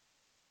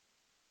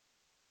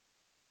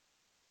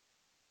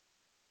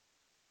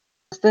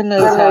 Justin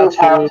knows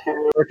how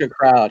to work a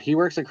crowd. He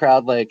works a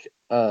crowd like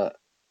a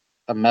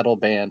metal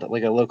band,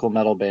 like a local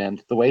metal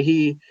band. The way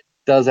he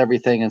does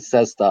everything and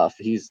says stuff,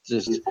 he's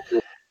just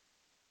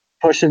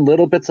pushing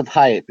little bits of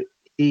hype.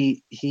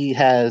 He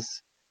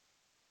has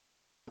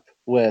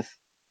with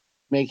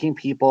making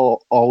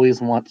people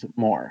always want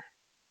more.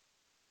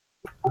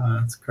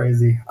 That's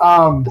crazy.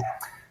 Yeah,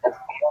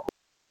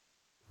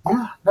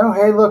 no,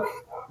 hey, look,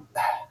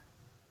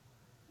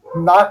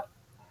 not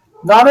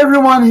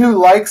everyone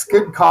who likes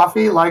good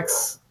coffee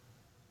likes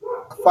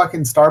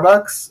fucking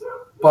Starbucks,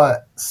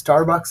 but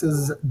Starbucks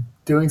is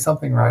doing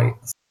something right.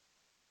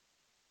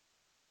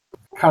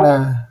 Kind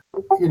of,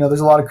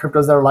 there's a lot of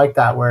cryptos that are like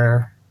that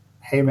where,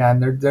 hey man,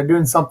 they're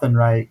doing something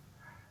right.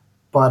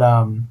 But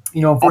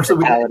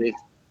unfortunately,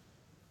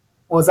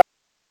 what was that?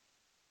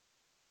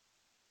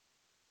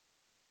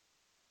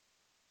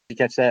 You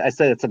catch that? I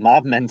said it's a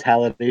mob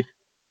mentality.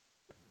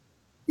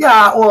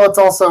 Yeah, well, it's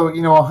also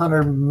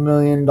 $100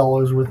 million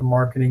worth of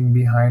marketing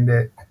behind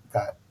it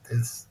that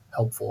is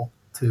helpful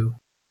too.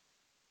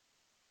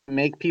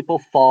 Make people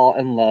fall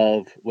in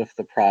love with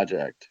the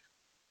project,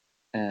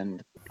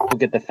 and people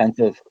get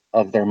defensive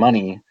of their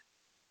money.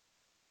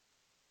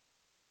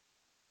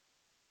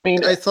 I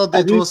mean, I thought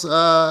it was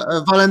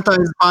a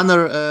Valentine's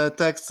banner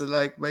text,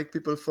 like make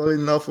people fall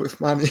in love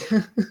with money.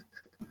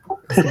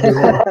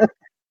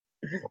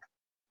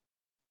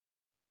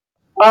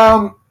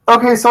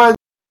 Okay, so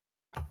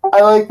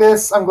I like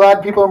this. I'm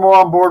glad people are more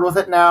on board with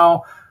it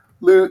now.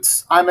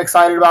 Loots, I'm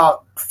excited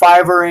about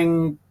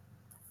Fiverring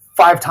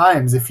 5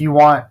 times. If you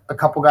want a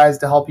couple guys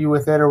to help you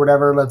with it or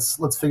whatever,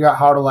 let's figure out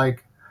how to I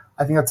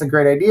think that's a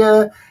great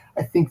idea.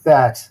 I think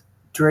that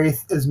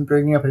Draith is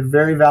bringing up a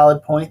very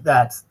valid point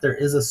that there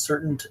is a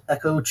certain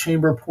echo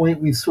chamber point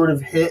we've sort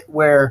of hit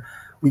where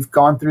we've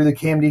gone through the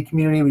KMD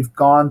community, we've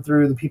gone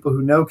through the people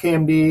who know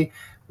KMD.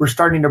 We're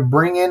starting to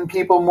bring in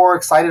people more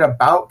excited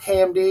about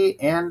KMD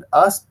and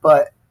us,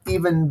 but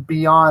even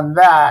beyond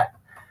that,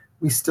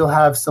 we still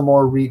have some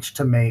more reach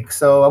to make.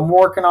 So I'm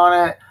working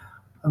on it.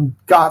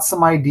 I've got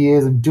some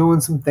ideas. I'm doing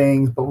some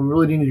things, but we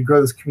really need to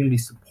grow this community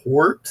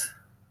support.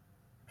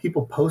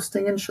 People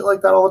posting and shit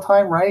like that all the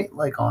time, right?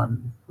 Like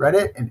on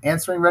Reddit and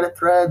answering Reddit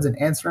threads and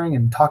answering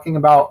and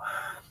talking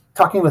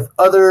with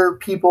other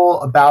people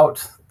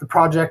about the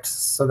project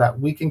so that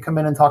we can come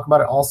in and talk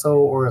about it also,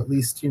 or at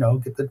least,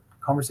 get the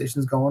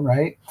conversations going,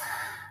 right?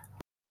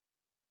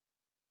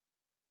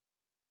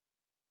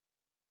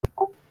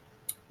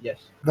 Yes.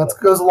 That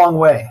goes a long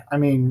way. I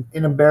mean,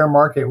 in a bear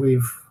market,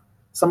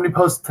 somebody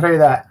posted today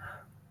that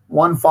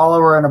 1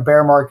 follower in a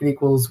bear market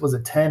equals, was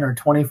it 10 or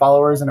 20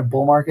 followers in a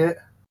bull market?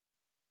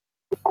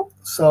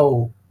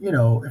 So,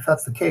 if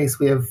that's the case,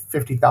 we have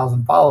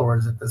 50,000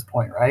 followers at this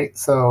point, right?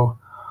 So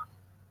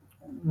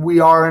we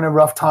are in a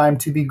rough time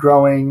to be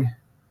growing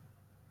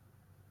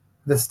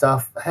this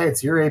stuff. Hey,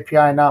 it's your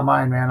API, not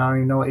mine, man. I don't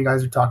even know what you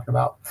guys are talking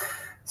about.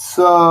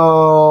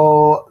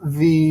 So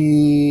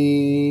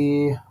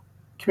the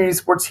community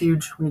support's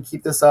huge. We need to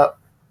keep this up.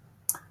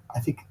 I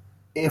think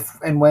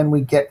if and when we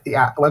get the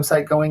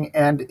website going,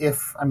 when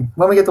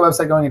we get the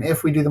website going and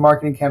if we do the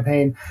marketing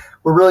campaign,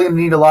 we're really going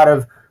to need a lot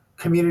of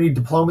community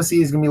diplomacy.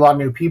 There's going to be a lot of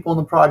new people in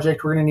the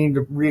project. We're going to need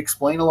to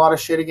re-explain a lot of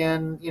shit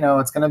again.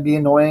 It's going to be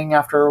annoying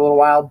after a little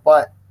while,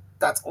 but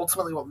that's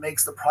ultimately what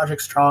makes the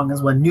project strong,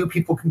 is when new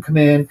people can come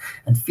in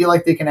and feel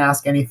like they can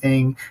ask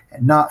anything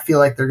and not feel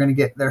like they're going to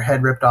get their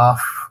head ripped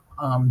off.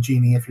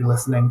 Jeannie, if you're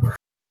listening.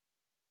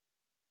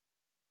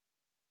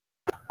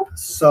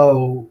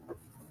 So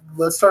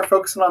let's start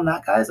focusing on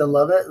that, guys. I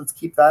love it. Let's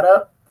keep that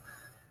up.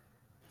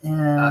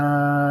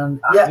 And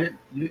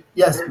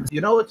yes.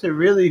 It's a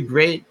really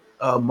great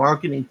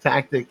marketing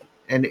tactic,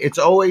 and it's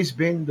always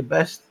been the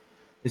best.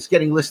 It's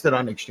getting listed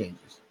on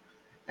exchanges,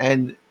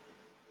 and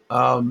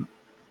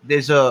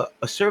there's a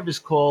service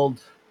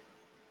called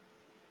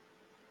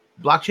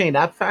Blockchain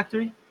App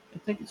Factory. I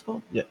think it's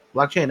called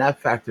Blockchain App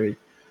Factory,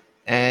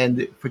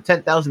 and for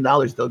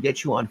 $10,000 they'll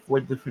get you on 4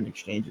 different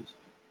exchanges: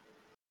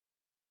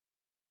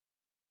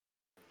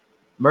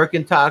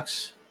 Mercantile,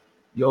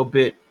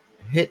 YoBit,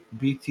 Hit,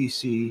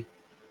 BTC,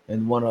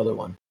 and one other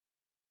one.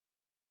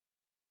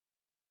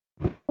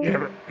 Yeah,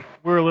 but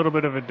we're a little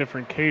bit of a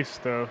different case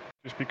though,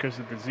 just because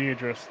of the Z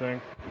address thing.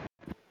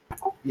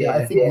 Yeah,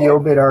 I think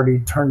Yobit already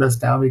turned us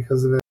down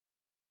because of it.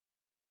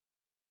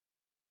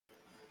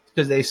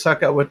 Because they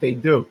suck at what they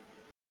do.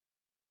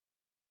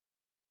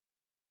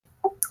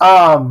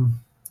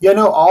 Yeah,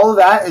 no, all of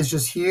that is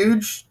just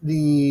huge.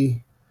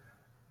 The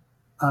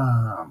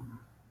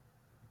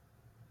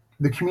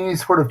community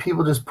support of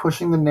people just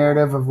pushing the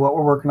narrative of what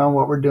we're working on,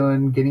 what we're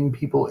doing, getting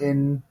people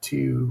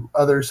into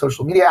other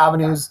social media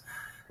avenues.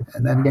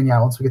 And then again,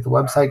 yeah, once we get the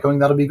website going,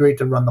 that'll be great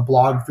to run the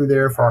blog through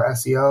there for our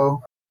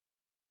SEO.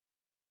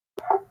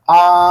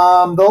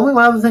 The only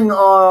other thing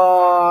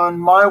on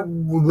my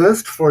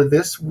list for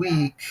this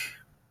week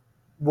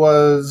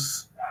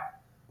was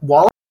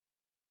Wallet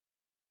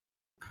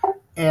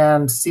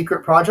and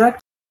Secret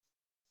Project.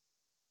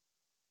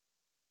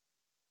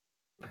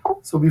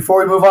 So before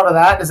we move on to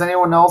that, does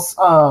anyone else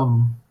have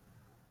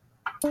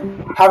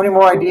any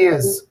more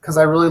ideas? Because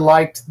I really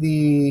liked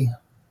the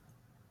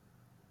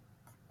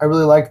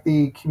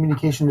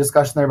communication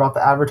discussion there about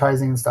the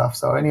advertising and stuff.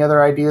 So any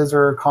other ideas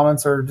or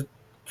comments or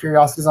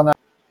curiosities on that?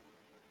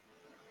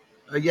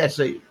 Yes,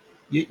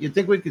 you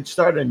think we could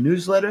start a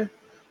newsletter?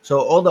 So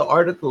all the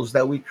articles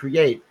that we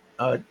create,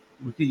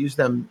 we could use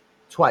them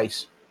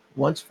twice.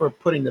 Once for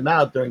putting them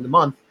out during the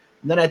month,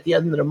 and then at the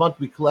end of the month,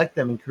 we collect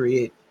them and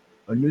create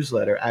a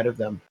newsletter out of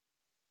them.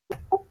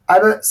 I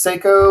bet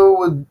Seiko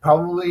would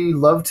probably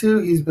love to.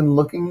 He's been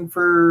looking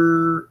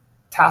for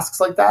tasks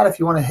like that. If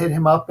you want to hit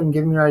him up and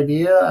give him your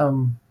idea,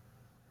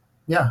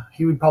 yeah,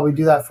 he would probably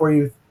do that for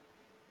you.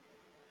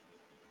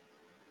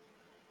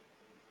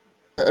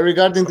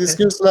 Regarding this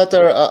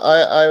newsletter,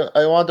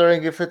 I'm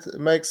wondering if it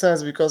makes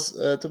sense because,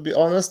 to be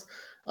honest,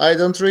 I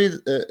don't read,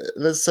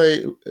 let's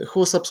say,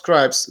 who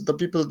subscribes, the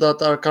people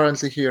that are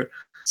currently here.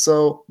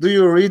 So do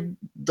you read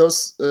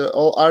those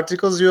all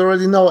articles? You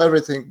already know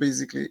everything,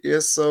 basically.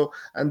 Yes. So,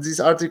 and these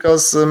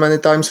articles many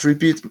times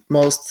repeat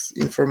most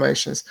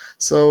informations.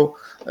 So,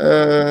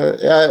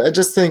 yeah,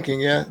 just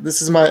thinking. Yeah,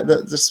 this is my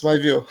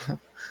view.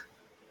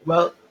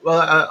 Well,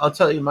 I'll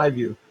tell you my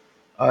view.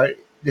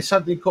 There's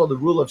something called the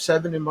rule of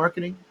 7 in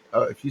marketing.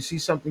 If you see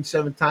something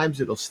 7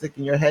 times, it'll stick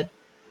in your head.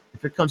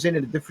 If it comes in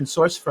at a different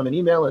source from an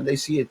email and they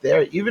see it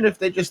there, even if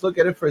they just look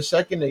at it for a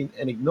second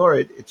and ignore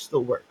it, it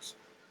still works.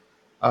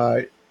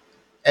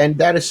 And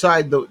that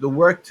aside, the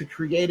work to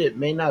create it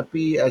may not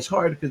be as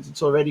hard because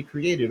it's already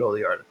created all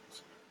the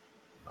articles.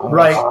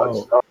 Right.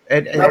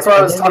 And that's why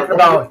I was talking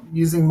about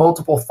using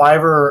multiple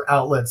Fiverr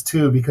outlets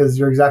too, because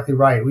you're exactly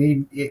right.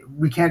 We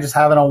can't just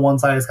have it on one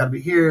side. It's got to be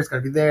here. It's got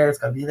to be there. It's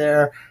got to be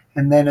there.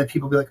 And then if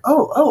people be like,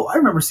 oh, I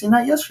remember seeing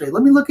that yesterday.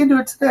 Let me look into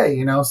it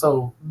today.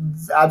 So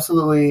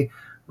absolutely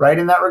right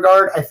in that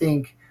regard. I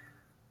think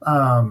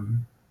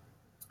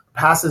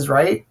Pass is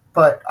right,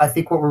 but I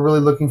think what we're really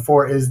looking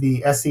for is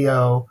the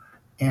SEO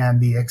and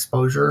the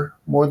exposure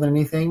more than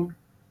anything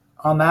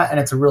on that. And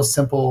it's a real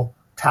simple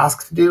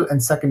task to do.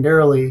 And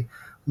secondarily,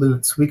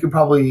 Lutz, we could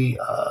probably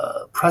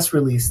press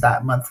release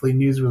that monthly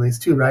news release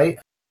too, right?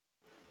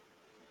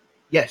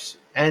 Yes,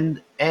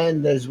 and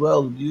as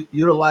well,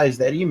 utilize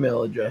that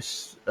email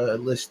address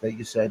list that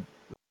you said.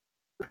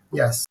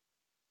 Yes.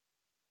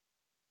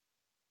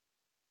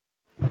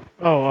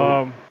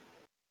 Oh,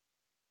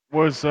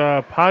 was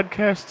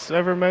podcasts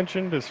ever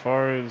mentioned as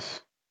far as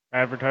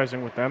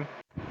advertising with them?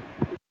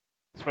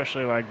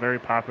 Especially like very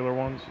popular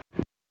ones?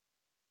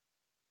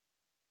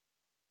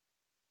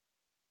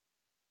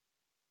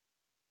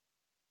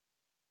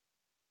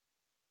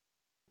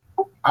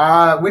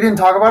 We didn't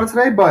talk about it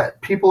today, but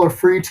people are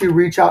free to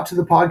reach out to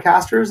the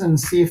podcasters and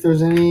see if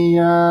there's any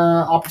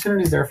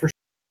opportunities there for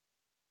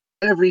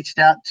sure. I've reached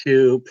out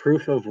to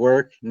Proof of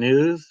Work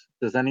News.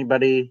 Does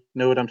anybody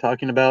know what I'm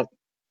talking about?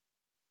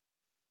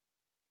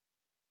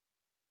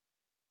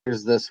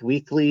 There's this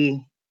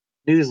weekly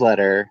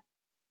newsletter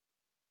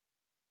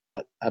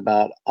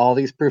about all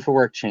these proof of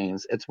work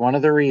chains. It's one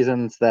of the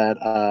reasons that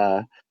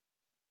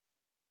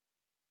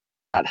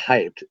got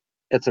hyped.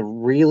 It's a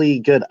really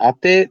good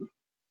update.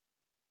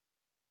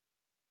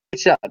 I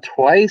reached out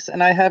twice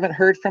and I haven't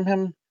heard from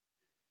him.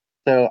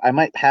 So I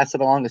might pass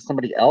it along to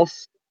somebody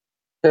else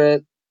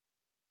to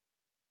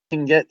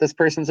can get this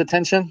person's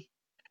attention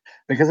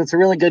because it's a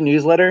really good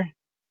newsletter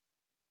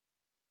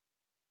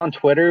on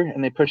Twitter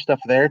and they push stuff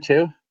there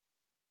too.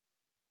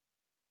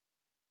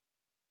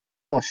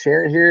 I'll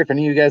share it here if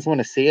any of you guys want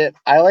to see it.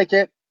 I like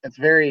it.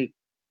 It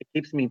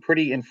keeps me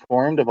pretty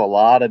informed of a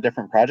lot of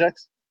different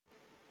projects.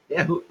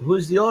 Yeah,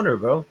 who's the owner,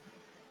 bro?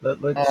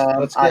 Let's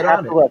get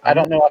on it. I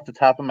don't know off the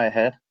top of my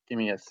head. Give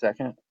me a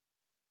second.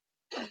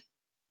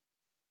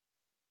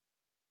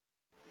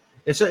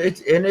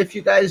 And if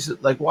you guys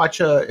like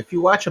if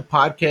you watch a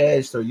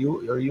podcast or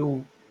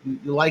you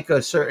like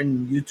a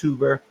certain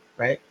YouTuber,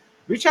 right?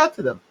 Reach out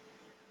to them.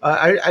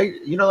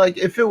 Like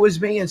if it was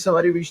me and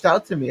somebody reached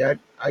out to me,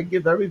 I'd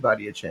give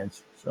everybody a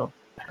chance. So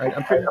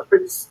I'm pretty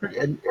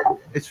and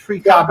it's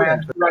free. Yeah,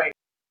 man, right.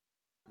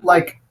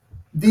 Like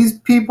these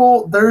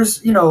people,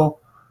 there's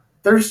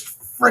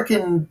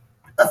freaking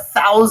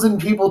 1,000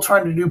 people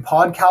trying to do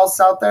podcasts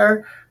out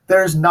there,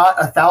 there's not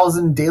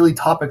 1,000 daily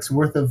topics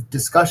worth of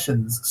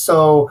discussions.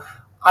 So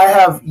I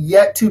have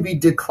yet to be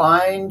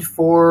declined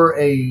for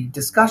a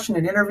discussion,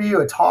 an interview,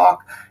 a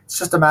talk. It's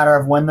just a matter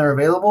of when they're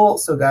available.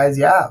 So guys,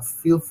 yeah,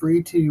 feel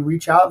free to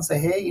reach out and say,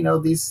 hey,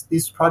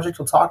 these projects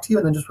will talk to you,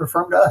 and then just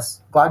refer them to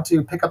us. Glad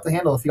to pick up the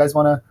handle if you guys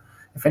want to.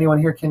 If anyone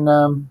here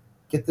can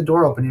get the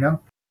door open.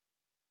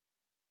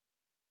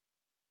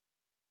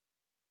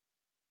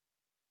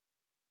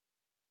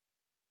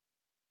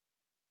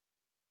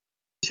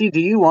 Do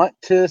you want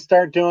to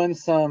start doing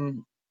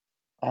some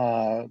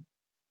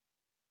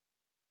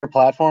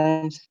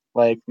platforms,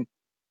 like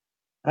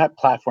not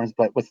platforms,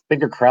 but with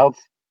bigger crowds?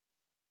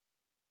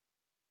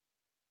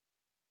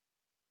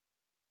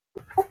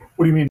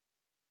 What do you mean?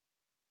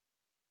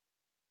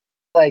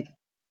 Like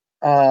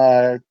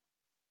a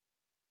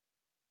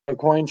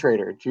coin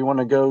trader. Do you want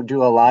to go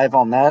do a live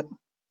on that?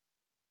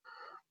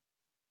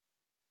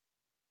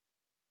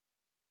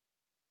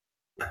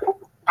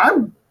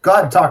 I'm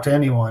glad to talk to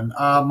anyone.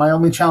 My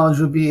only challenge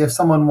would be if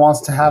someone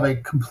wants to have a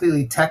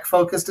completely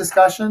tech-focused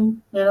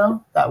discussion.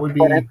 That would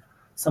be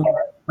something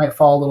that might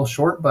fall a little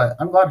short. But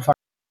I'm glad to talk.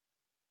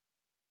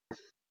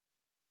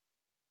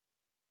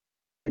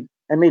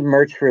 I made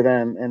merch for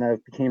them, and I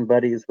became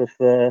buddies with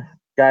the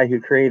guy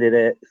who created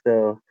it.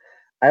 So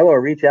I will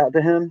reach out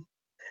to him.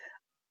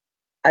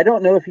 I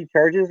don't know if he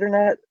charges or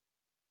not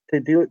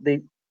to do it.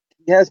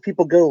 He has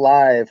people go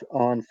live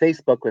on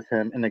Facebook with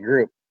him in the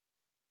group.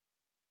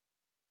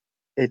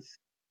 It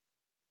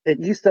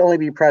used to only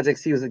be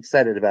projects he was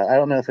excited about. I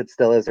don't know if it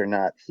still is or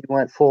not. He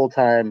went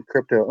full-time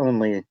crypto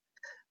only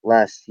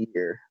last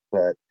year,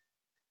 but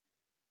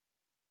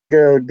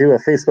go do a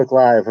Facebook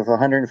Live of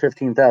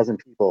 115,000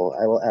 people.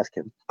 I will ask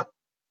him.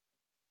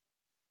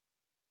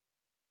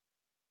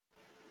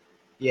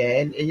 Yeah,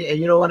 and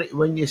you know what?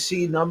 When you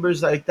see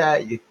numbers like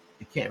that, you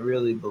can't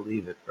really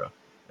believe it, bro.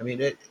 I mean,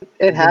 It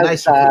it'd be has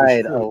nice if it was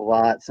died a true.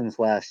 lot since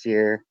last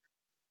year.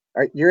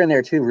 You're in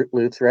there too,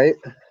 Lutz, right?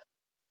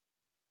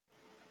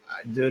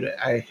 Dude,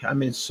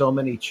 I'm in so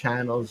many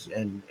channels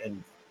and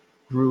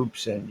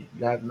groups, and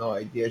you have no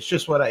idea. It's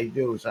just what I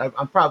do. So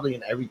I'm probably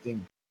in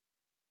everything.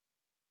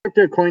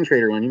 Crypto coin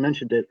trader one. You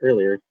mentioned it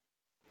earlier.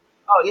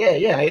 Oh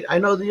yeah. I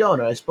know the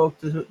owner. I spoke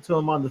to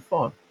him on the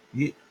phone.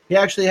 He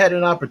actually had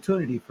an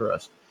opportunity for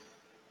us.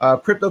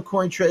 Crypto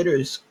Coin Trader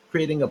is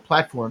creating a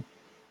platform,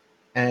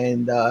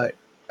 and I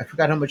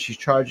forgot how much he's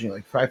charging,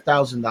 like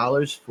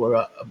 $5,000 for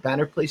a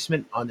banner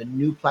placement on the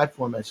new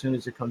platform as soon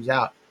as it comes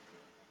out.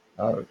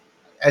 Uh,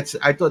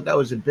 I thought that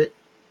was a bit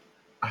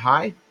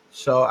high,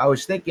 so I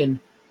was thinking,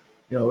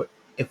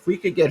 if we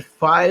could get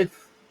five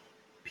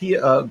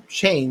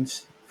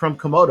chains from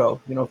Komodo,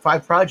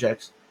 five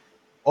projects,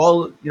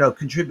 all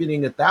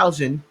contributing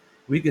 1,000,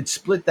 we could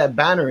split that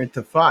banner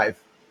into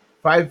five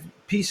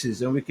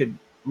pieces, and we could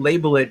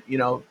label it,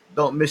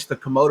 don't miss the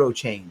Komodo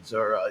chains,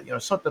 or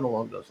something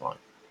along those lines.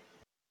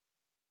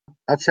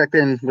 I'll check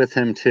in with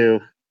him too.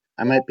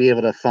 I might be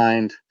able to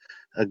find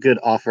a good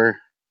offer.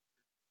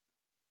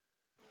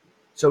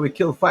 So we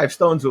kill five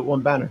stones with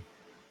one banner.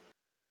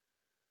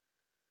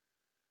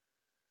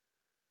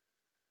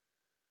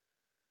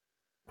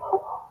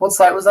 What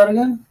site was that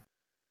again?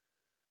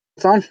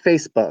 It's on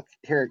Facebook.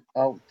 Here,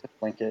 I'll just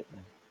link it.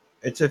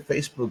 It's a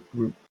Facebook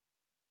group.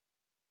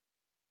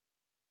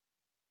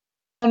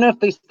 I don't know if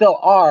they still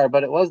are,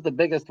 but it was the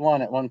biggest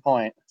one at one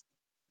point.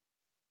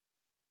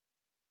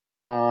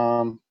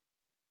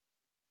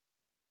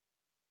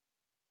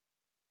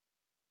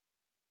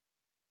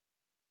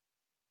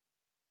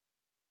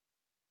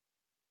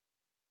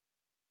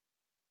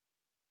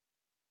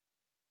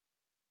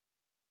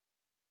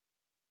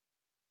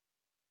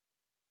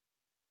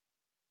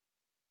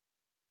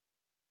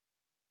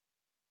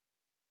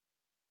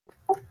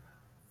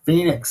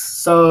 Phoenix.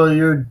 So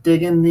you're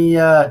digging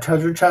the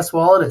treasure chest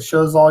wallet. It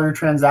shows all your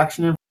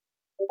transaction info.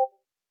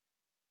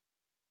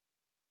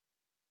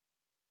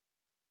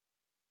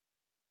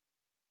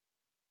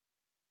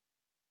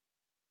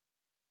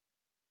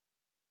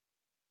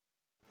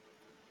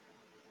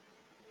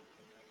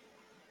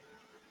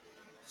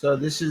 So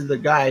this is the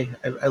guy.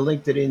 I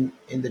linked it in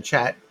the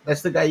chat.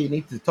 That's the guy you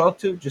need to talk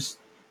to. Just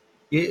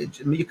you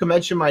can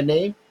mention my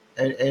name,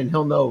 and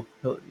he'll know.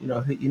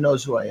 He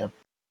knows who I am.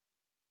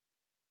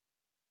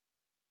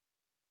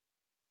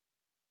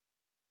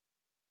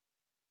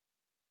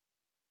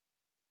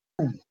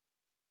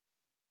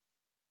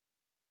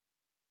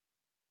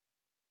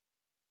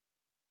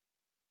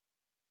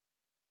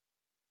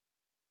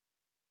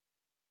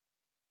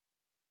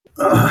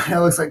 It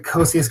looks like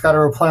Cosius got a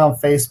reply on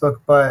Facebook,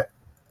 but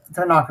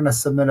they're not going to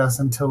submit us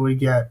until we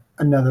get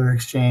another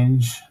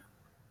exchange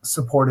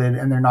supported,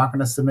 and they're not going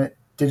to submit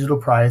digital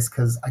price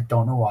because I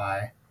don't know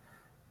why.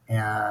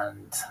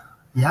 And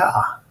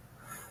yeah,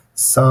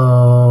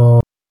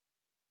 so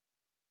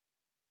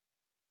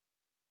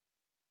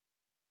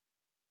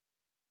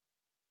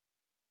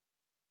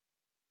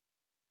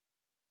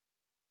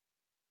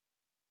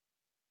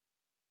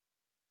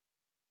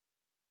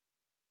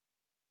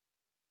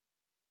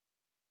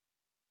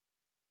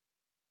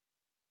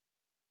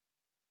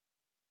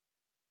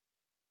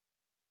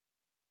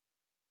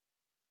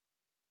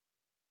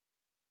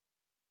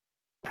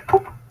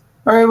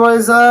All right,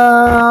 boys.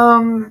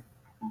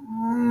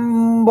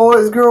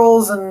 Boys,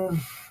 girls, and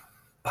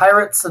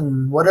pirates,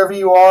 and whatever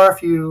you are,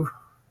 if you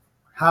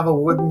have a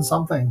wooden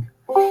something.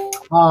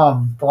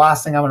 The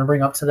last thing I'm going to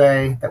bring up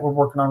today that we're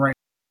working on right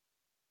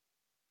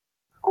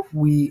now,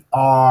 we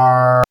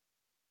are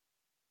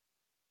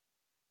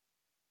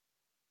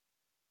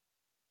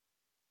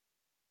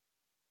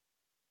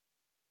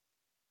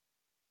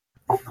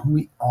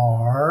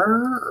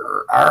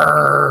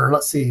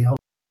let's see.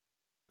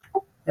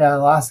 Yeah, the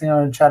last thing I'm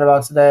going to chat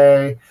about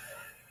today,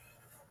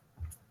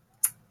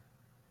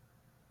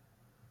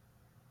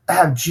 I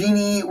have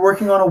Genie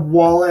working on a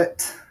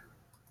wallet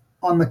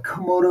on the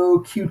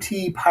Komodo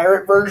QT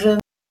pirate version.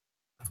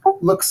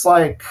 Looks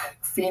like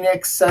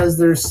Phoenix says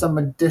there's some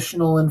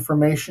additional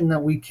information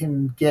that we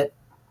can get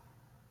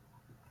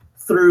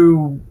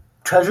through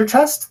treasure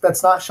chest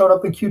that's not shown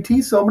up in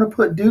QT. So I'm going to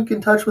put Duke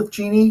in touch with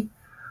Genie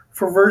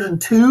for version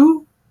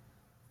 2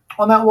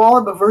 on that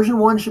wallet, but version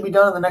 1 should be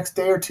done in the next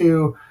day or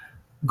two.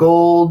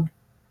 Gold,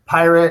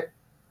 pirate.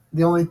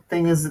 The only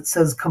thing is it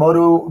says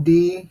Komodo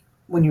D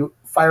when you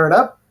fire it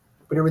up,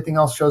 but everything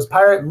else shows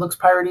pirate and looks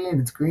piratey,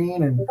 and it's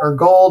green and or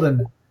gold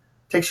and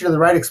takes you to the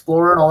right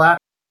explorer and all that.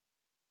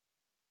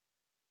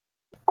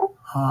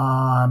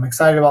 I'm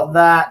excited about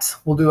that.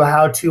 We'll do a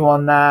how-to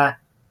on that.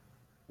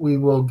 We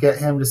will get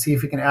him to see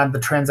if he can add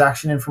the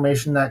transaction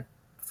information that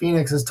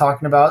Phoenix is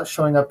talking about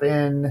showing up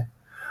in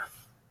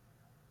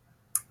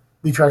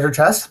the treasure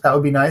chest. That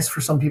would be nice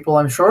for some people,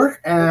 I'm sure.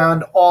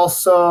 And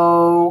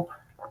also,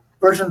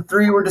 version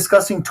 3, we're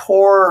discussing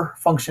Tor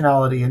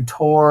functionality and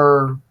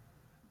Tor,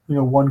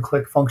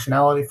 one-click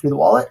functionality through the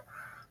wallet.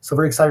 So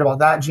very excited about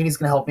that. Genie's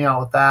going to help me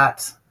out with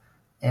that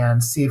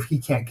and see if he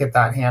can't get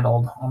that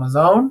handled on his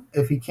own.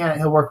 If he can't,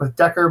 he'll work with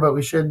Decker, but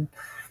we should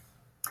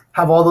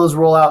have all those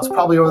rollouts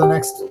probably over the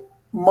next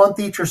month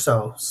each or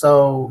so.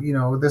 So,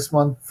 this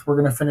month we're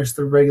going to finish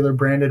the regular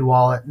branded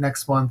wallet.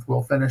 Next month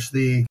we'll finish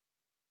the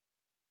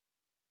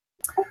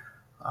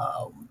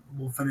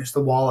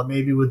wallet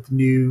maybe with the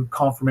new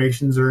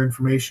confirmations or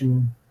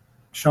information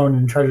shown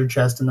in treasure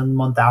chest, and then the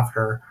month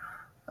after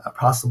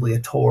possibly a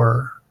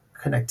Tor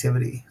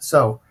connectivity.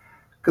 So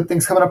good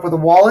things coming up with the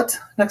wallet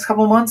next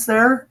couple of months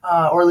there,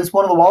 or at least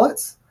one of the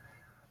wallets.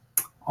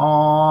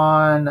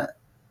 On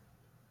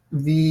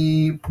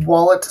the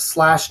wallet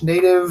 /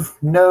 native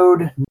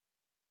node,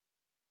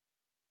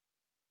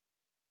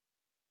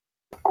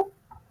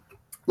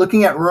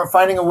 looking at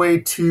finding a way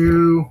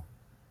to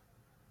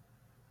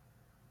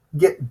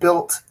get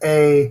built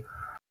a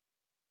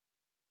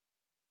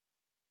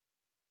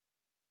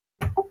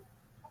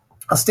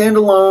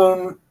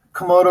standalone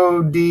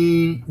Komodo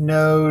D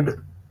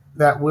node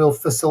that will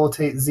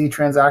facilitate Z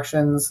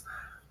transactions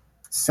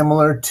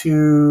similar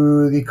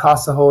to the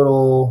Casa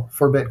HODL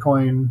for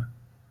Bitcoin,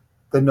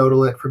 the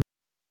Nodelet for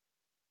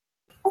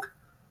Bitcoin.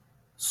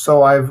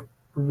 So I've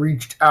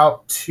reached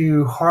out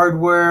to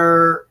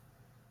hardware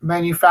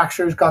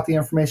manufacturers, got the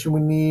information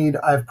we need.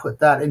 I've put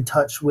that in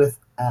touch with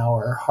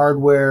our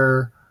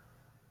hardware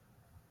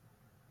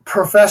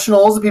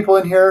professionals, the people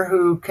in here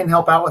who can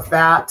help out with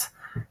that.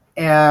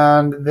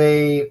 And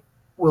they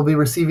will be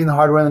receiving the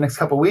hardware in the next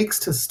couple of weeks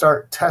to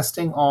start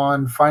testing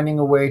on finding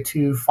a way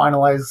to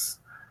finalize.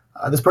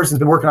 This person's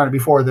been working on it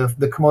before, the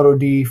Komodo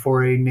D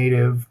for a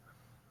native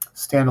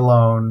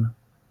standalone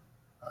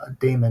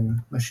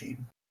daemon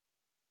machine.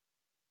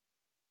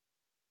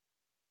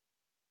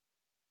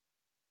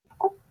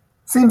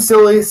 Seems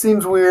silly,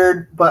 seems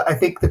weird, but I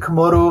think the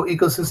Komodo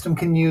ecosystem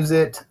can use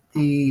it.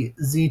 The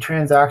Z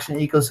transaction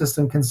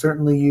ecosystem can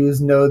certainly use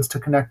nodes to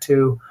connect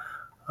to.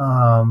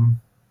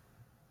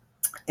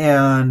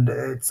 And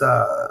it's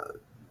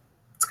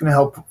going to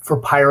help for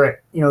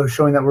Pirate,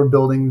 showing that we're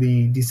building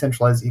the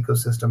decentralized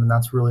ecosystem, and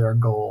that's really our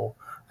goal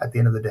at the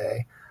end of the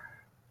day.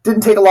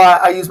 Didn't take a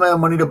lot. I used my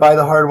own money to buy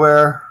the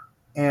hardware,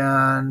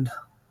 and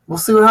we'll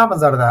see what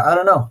happens out of that. I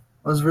don't know.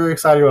 I was very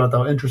excited about it,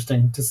 though.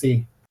 Interesting to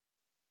see.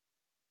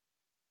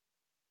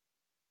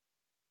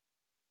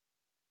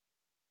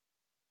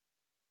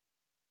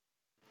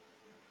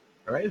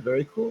 All right,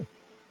 very cool.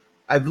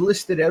 I've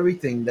listed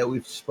everything that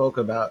we've spoke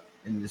about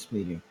in this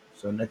meeting,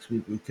 so next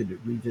week we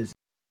could revisit.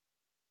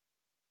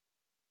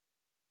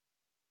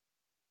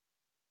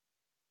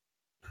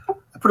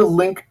 I put a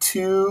link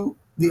to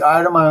the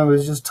item I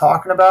was just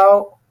talking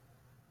about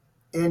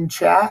in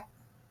chat.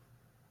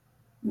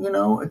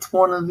 It's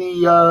one of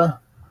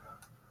the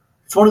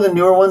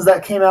newer ones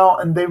that came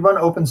out, and they run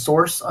open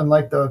source,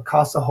 unlike the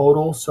Casa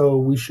HODL. So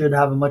we should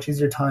have a much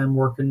easier time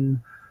working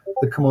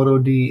the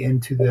Komodo D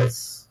into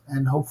this,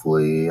 and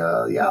hopefully,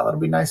 that'll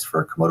be nice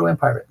for Komodo and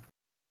Pirate.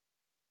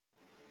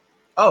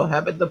 Oh, how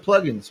about the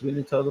plugins? We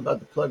didn't talk about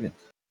the plugins.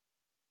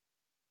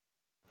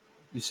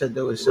 You said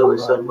there was a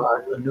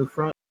new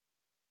front.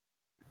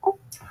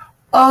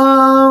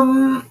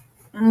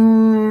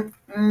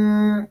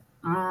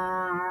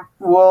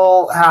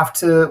 We'll have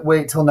to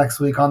wait till next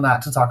week on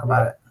that to talk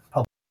about it.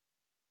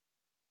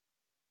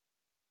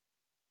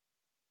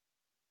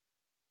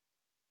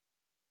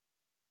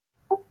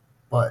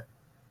 But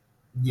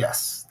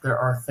yes, there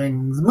are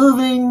things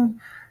moving,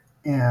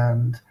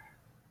 and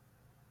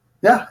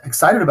Yeah,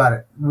 excited about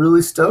it.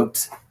 Really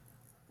stoked.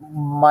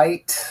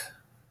 Might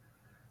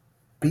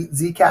beat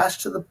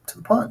Zcash to the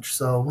punch.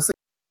 So we'll see.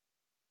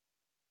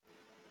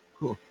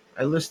 Cool.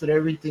 I listed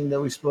everything that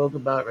we spoke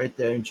about right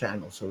there in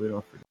channel, so we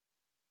don't forget.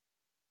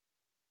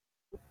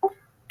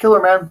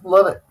 Killer, man.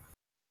 Love it.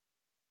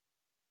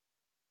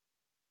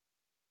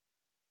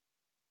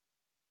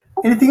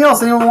 Anything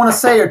else anyone want to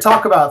say or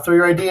talk about? Throw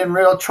your idea in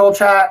real troll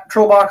chat,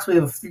 troll box. We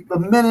have a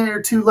minute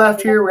or two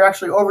left here. We're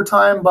actually over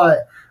time,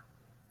 but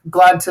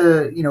glad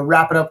to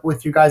wrap it up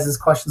with you guys'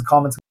 questions,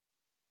 comments.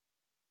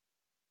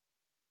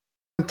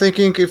 I'm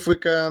thinking if we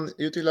can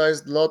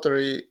utilize the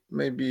lottery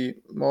maybe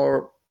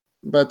more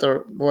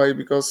better way,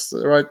 because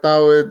right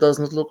now it does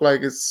not look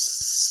like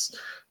it's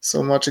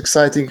so much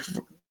exciting,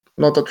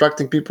 not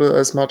attracting people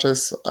as much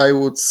as I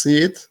would see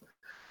it.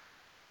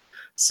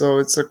 So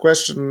it's a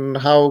question,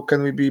 how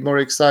can we be more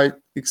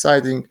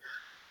exciting,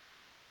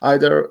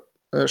 either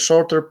a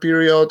shorter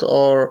period,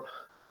 or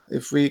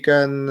if we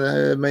can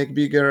make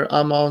bigger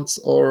amounts,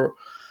 or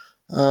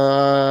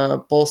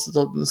post it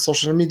on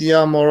social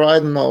media more, I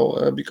don't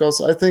know, because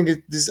I think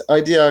this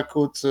idea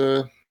could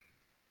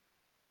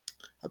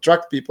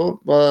attract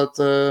people, but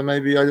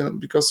maybe I don't,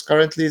 because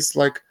currently it's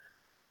like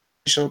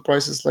initial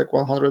price is like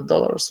 $100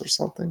 or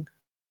something.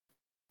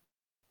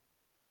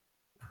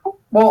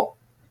 Well,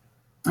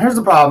 here's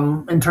the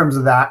problem in terms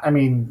of that. I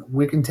mean,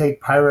 we can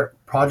take pirate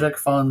project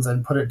funds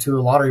and put it to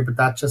a lottery, but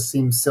that just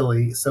seems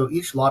silly. So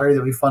each lottery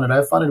that we funded,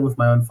 I've funded with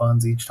my own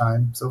funds each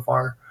time so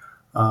far.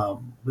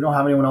 We don't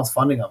have anyone else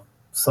funding them.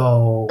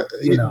 So,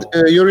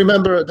 you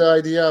remember the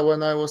idea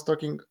when I was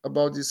talking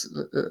about this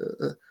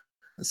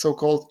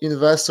so-called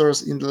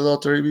investors in the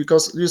lottery?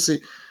 Because you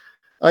see,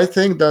 I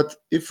think that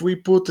if we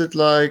put it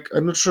like,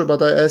 I'm not sure,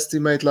 but I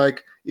estimate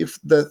like if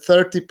the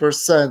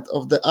 30%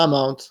 of the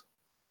amount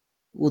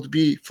would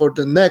be for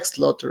the next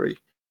lottery,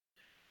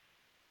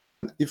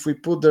 if we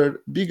put the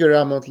bigger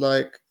amount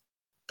like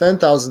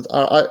 10,000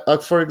 R,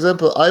 for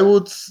example, I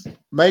would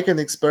make an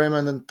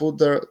experiment and put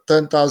the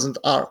 10,000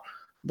 R,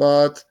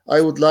 but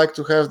I would like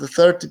to have the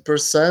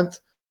 30%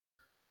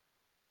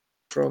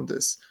 from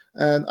this.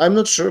 And I'm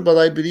not sure, but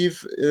I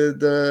believe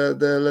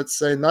the let's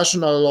say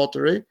national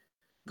lottery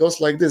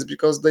goes like this,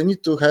 because they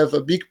need to have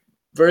a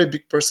very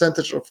big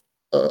percentage of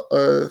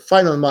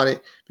final money,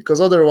 because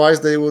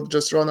otherwise they would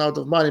just run out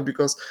of money,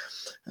 because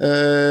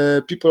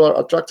people are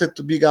attracted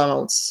to big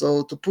amounts.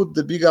 So to put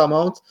the big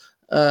amount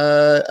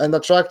and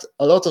attract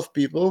a lot of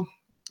people,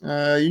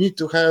 you need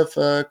to have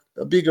a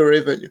bigger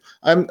revenue.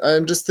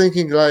 I'm just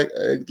thinking like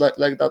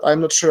that.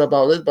 I'm not sure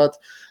about it, but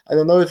I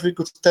don't know if we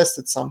could test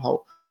it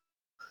somehow.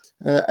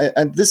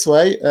 And this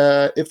way,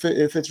 if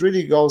it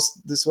really goes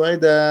this way,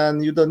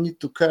 then you don't need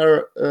to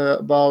care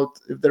about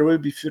if there will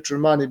be future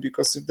money,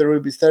 because if there will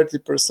be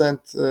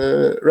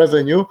 30%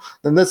 revenue,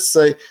 then let's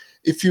say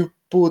if you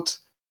put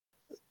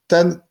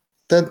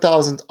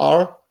 10,000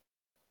 R,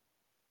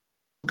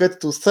 get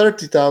to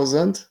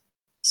 30,000,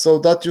 so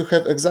that you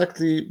have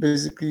exactly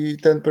basically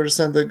 10%,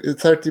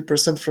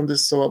 30% from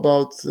this, so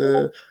about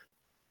the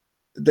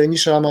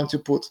initial amount you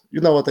put. You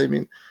know what I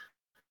mean?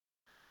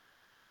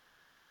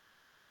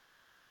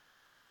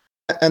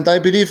 And I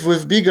believe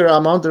with bigger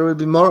amount there will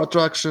be more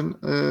attraction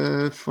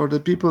for the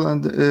people,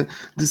 and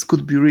this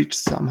could be reached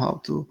somehow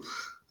too.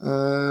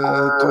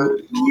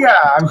 Yeah,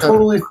 I'm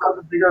totally for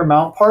the bigger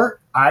amount part.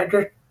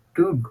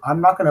 Dude,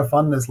 I'm not going to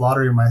fund this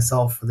lottery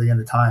myself for the end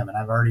of time, and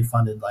I've already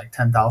funded like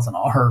 10,000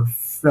 R,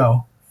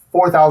 no,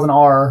 4,000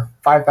 R,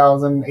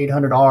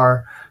 5,800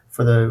 R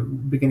for the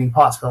beginning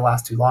pots for the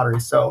last two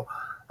lotteries. So,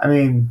 I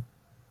mean,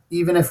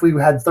 even if we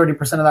had 30%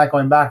 of that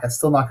going back, it's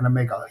still not going to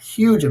make a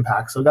huge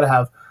impact. So we've got to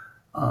have,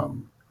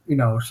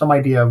 some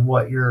idea of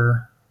what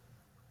you're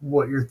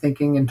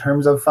thinking in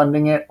terms of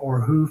funding it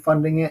or who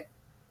funding it,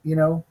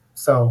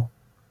 So,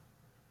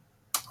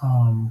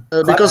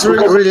 because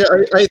really,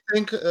 I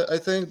think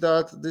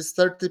that this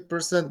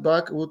 30%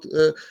 back would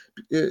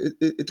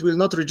it will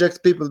not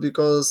reject people,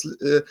 because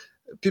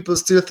people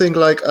still think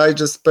like I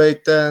just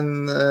paid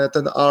 10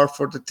 R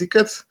for the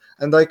ticket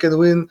and I can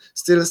win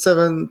still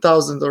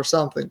 7,000 or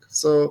something.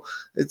 So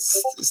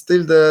it's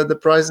still the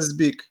price is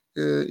big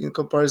in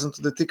comparison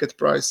to the ticket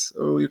price.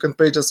 So you can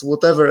pay just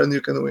whatever and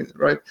you can win,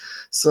 right?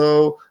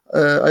 So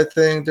I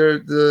think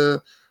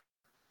the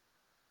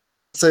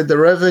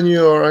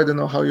revenue, or I don't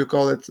know how you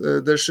call it,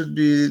 there should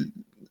be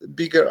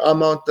bigger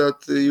amount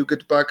that you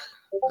get back,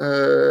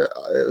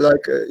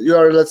 like you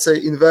are, let's say,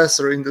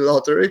 investor in the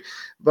lottery.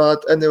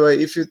 But anyway,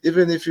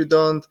 even if you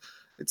don't,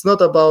 it's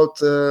not about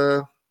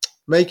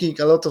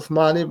making a lot of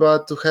money,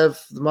 but to have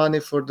the money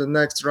for the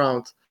next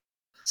round.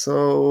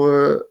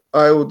 So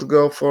I would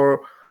go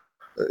for,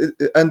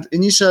 and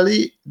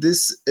initially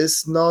this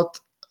is not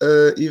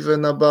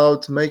even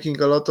about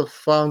making a lot of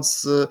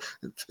funds.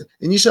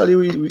 Initially,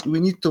 we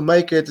need to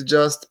make it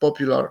just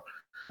popular,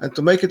 and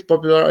to make it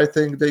popular, I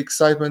think the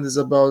excitement is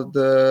about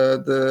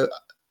the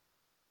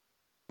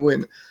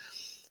win.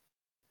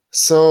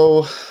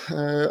 So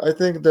I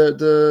think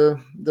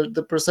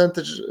the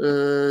percentage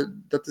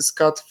that is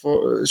cut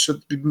for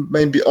should be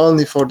maybe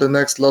only for the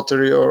next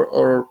lottery,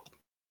 or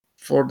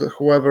for the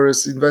whoever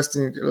is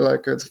investing,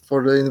 like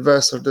for the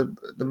investor,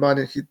 the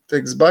money he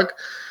takes back.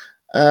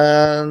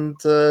 And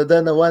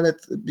then when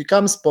it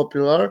becomes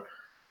popular,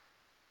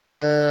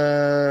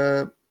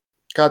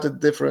 cut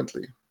it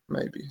differently,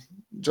 maybe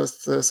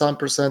just some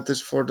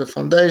percentage for the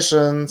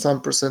foundation,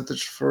 some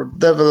percentage for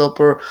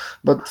developer,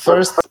 but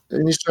first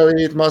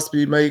initially it must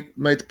be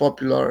made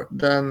popular,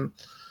 then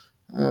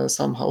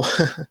somehow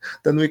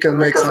then we can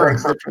make something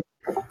different.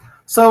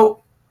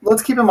 So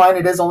let's keep in mind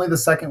it is only the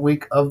second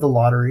week of the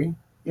lottery.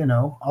 You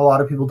know, a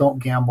lot of people don't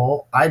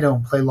gamble. I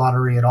don't play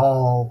lottery at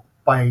all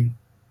by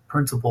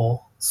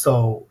principle.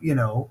 So, you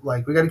know,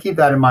 like we got to keep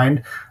that in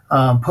mind.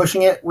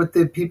 Pushing it with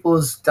the people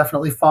is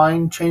definitely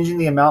fine. Changing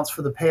the amounts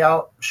for the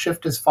payout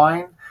shift is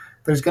fine.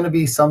 There's going to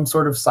be some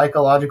sort of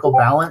psychological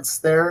balance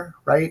there,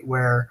 right?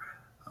 Where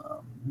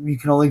you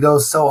can only go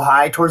so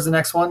high towards the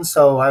next one.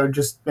 So I would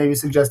just maybe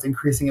suggest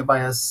increasing it by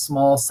a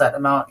small set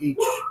amount each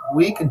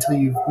week until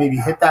you maybe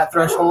hit that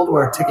threshold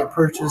where ticket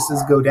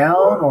purchases go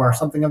down or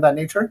something of that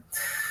nature.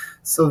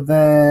 So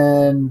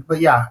then, but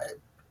yeah,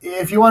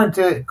 if you wanted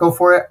to go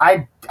for it,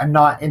 I'm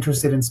not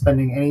interested in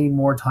spending any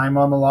more time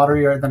on the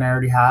lottery than I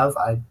already have.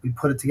 We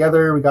put it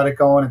together, we got it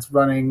going, it's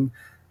running.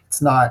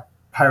 It's not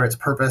Pirate's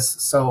purpose.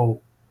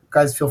 So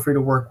guys, feel free to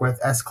work with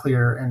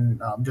S-Clear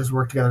and just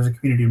work together as a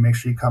community to make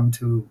sure you come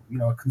to, you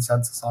know, a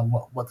consensus on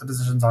what the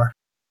decisions are.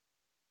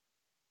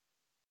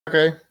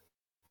 Okay.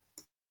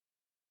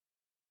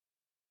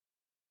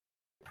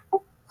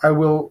 I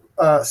will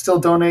still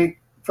donate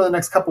for the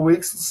next couple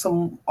weeks.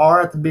 Some are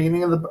at the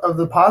beginning of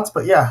the pots,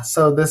 but yeah.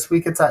 So this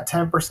week it's at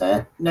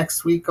 10%.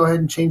 Next week, go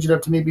ahead and change it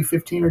up to maybe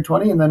 15 or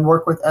 20, and then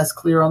work with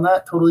S-Clear on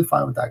that. Totally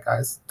fine with that,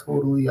 guys.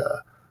 Totally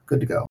good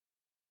to go.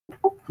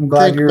 I'm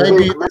glad you're.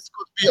 Maybe this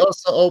could be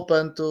also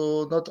open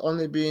to not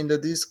only be in the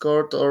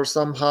Discord or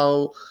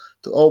somehow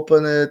to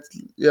open it.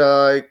 Yeah,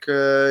 like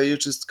you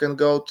just can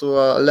go to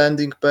a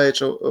landing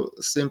page or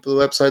a simple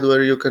website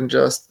where you can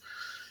just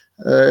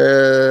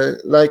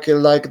like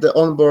the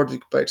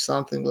onboarding page,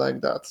 something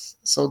like that,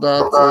 so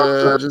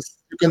that just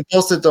you can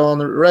post it on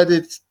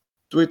Reddit,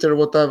 Twitter,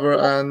 whatever,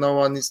 and no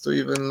one needs to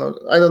even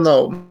I don't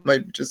know,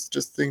 maybe just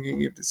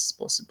thinking if this is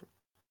possible.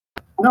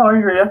 No, I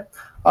hear you.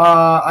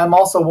 I'm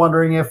also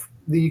wondering if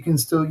you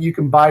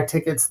can buy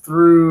tickets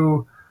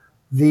through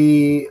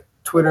the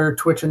Twitter,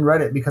 Twitch, and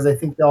Reddit, because I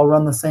think they all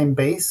run the same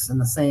base and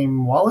the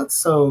same wallets.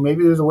 So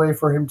maybe there's a way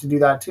for him to do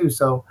that too.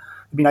 So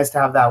it'd be nice to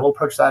have that. We'll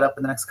approach that up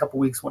in the next couple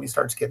of weeks when he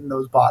starts getting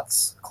those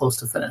bots close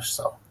to finish.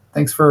 So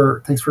thanks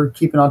for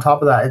keeping on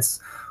top of that.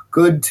 It's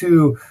good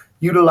to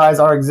utilize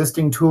our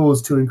existing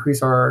tools to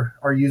increase our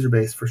user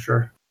base for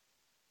sure.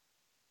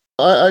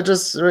 I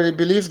just really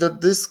believe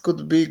that this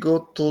could be a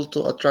good tool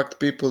to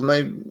attract people.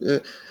 Maybe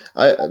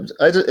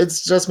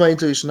it's just my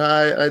intuition.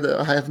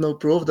 I have no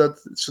proof that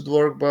it should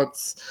work, but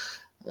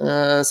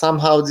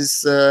somehow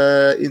this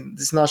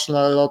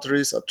national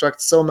lotteries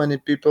attract so many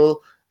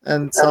people,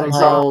 and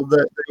somehow they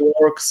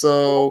work.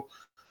 So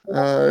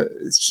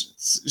it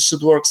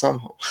should work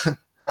somehow.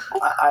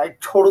 I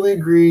totally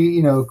agree.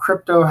 You know,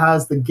 crypto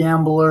has the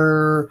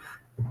gambler,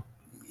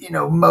 you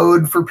know,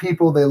 mode for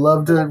people. They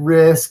love to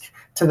risk.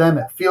 To them,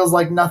 it feels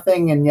like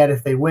nothing, and yet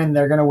if they win,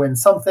 they're going to win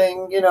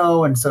something, you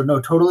know. And so,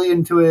 no, totally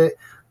into it.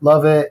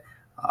 Love it.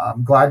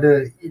 I'm glad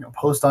to, you know,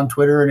 post on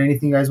Twitter and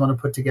anything you guys want to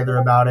put together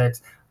about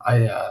it.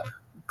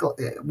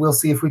 We'll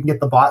see if we can get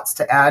the bots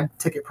to add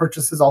ticket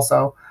purchases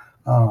also.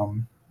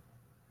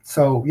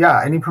 So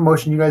yeah, any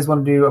promotion you guys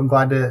want to do, I'm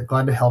glad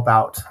to help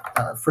out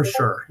for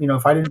sure. You know,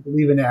 if I didn't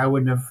believe in it, I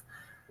wouldn't have,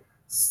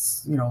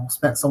 you know,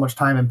 spent so much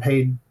time and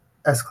paid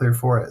S-Clear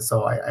for it.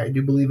 So I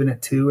do believe in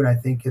it too, and I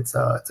think it's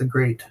a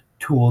great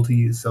tool to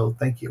use. So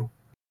thank you.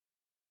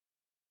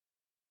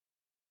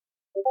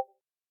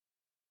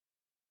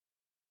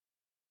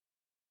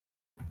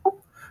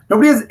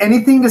 Nobody has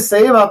anything to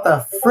say about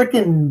the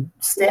freaking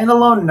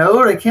standalone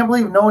node. I can't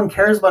believe no one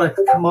cares about a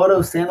Komodo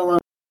standalone.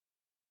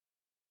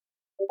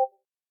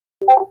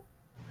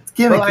 It's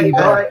gimmicky,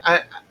 but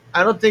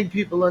I don't think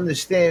people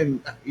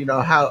understand, you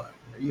know, how,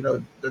 you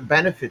know, the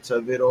benefits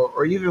of it,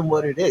 or even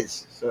what it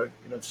is. So,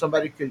 you know, if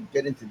somebody could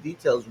get into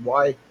details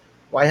why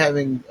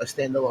having a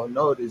standalone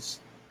node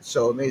is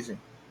so amazing.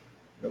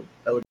 You know,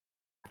 that would.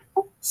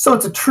 So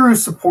it's a true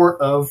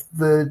support of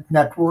the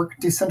network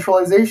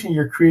decentralization.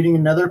 You're creating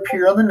another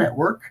peer on the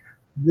network.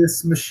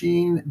 This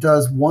machine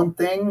does one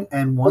thing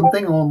and one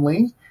thing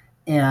only.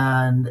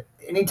 And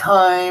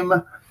anytime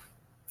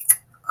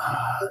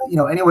you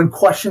know, anyone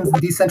questions the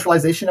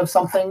decentralization of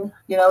something,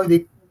 you know,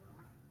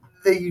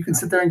 you can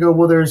sit there and go,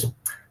 well, there's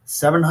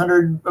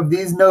 700 of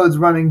these nodes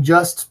running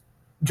just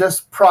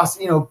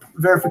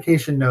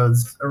verification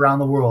nodes around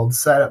the world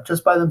set up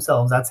just by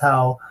themselves. That's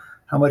how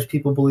much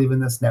people believe in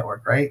this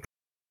network, right?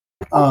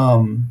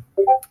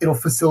 It'll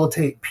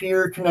facilitate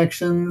peer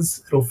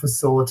connections. It'll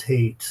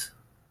facilitate.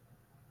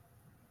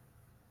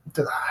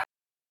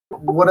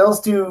 What else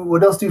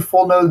do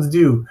full nodes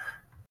do?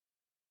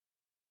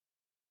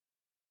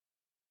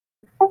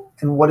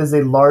 And what does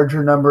a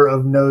larger number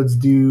of nodes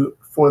do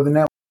for the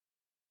network?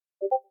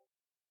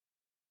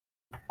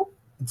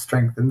 It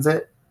strengthens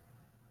it.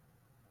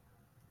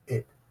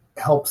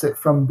 helps it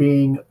from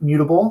being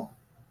mutable.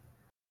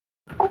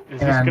 Is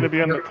this going to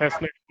be on the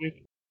test next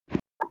week?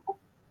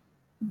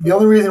 The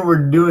only reason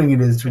we're doing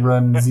it is to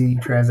run Z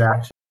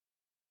transactions.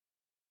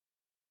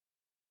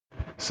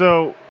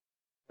 So,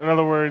 in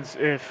other words,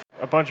 if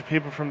a bunch of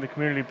people from the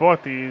community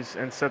bought these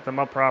and set them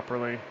up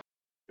properly,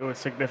 it would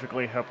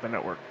significantly help the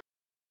network.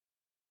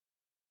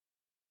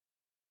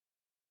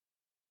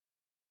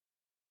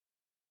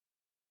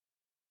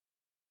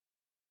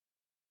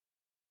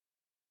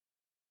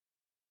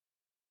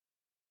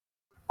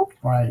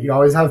 Right. You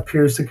always have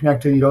peers to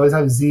connect to. You'd always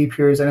have Z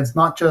peers, and it's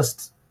not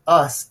just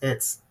us.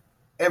 It's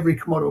every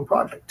Komodo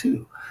project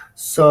too.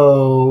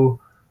 So,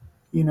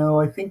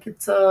 I think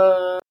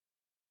I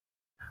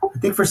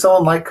think for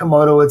someone like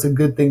Komodo, it's a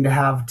good thing to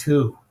have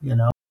too.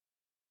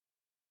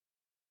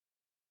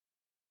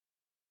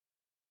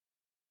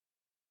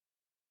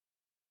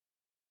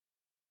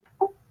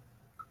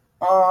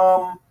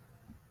 Um.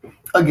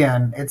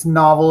 Again, it's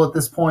novel at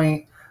this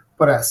point,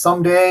 but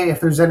someday,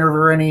 if there's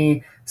ever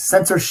any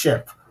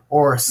censorship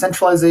or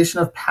centralization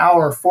of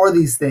power for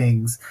these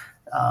things,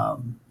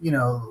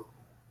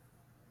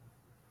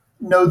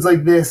 nodes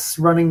like this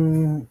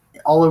running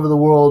all over the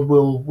world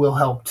will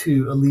help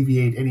to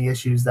alleviate any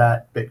issues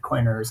that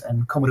Bitcoiners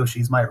and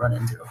Komodoshis might run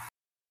into.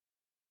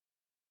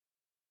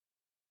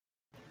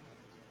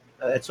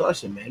 That's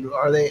awesome, man.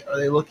 Are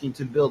they looking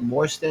to build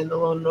more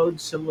standalone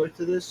nodes similar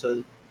to this?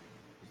 So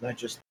it's not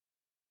just.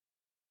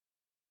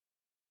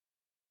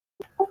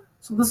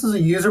 So this is a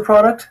user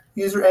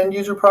end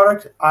user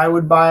product. I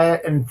would buy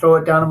it and throw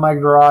it down in my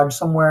garage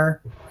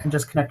somewhere and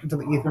just connect it to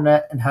the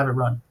Ethernet and have it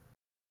run.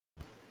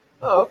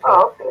 Oh,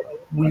 okay.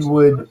 We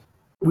would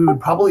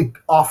probably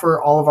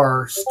offer all of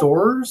our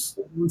stores,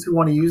 ones who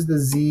want to use the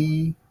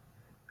Z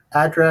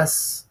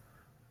address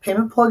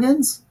payment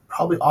plugins,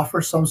 probably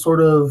offer some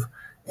sort of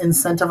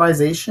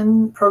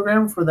incentivization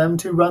program for them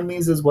to run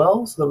these as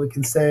well, so that we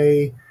can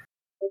say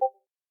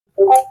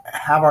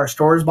have our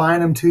stores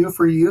buying them too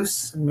for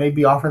use and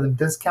maybe offer them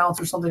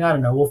discounts or something. I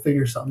don't know. We'll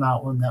figure something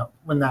out when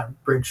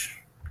that bridge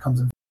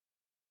comes in.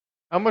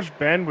 How much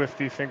bandwidth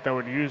do you think that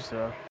would use,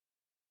 though?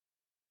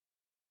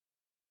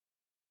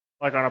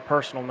 Like on a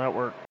personal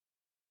network?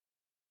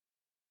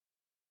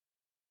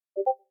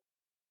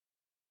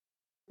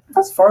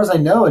 As far as I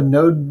know, a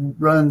node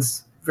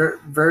runs very,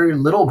 very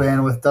little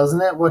bandwidth,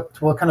 doesn't it? What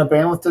kind of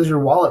bandwidth does your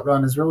wallet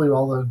run is really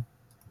all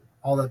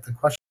that the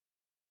question.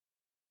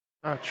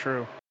 Not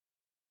true.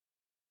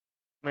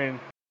 I mean,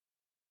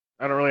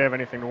 I don't really have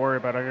anything to worry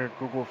about. I got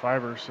Google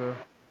Fiber, so.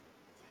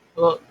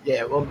 Well,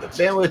 yeah. Well,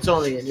 bandwidth's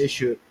only an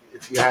issue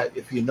if you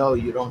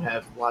don't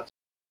have lots.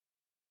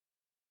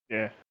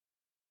 Yeah.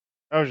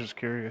 I was just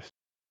curious.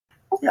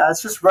 Yeah,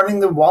 it's just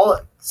running the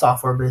wallet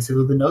software,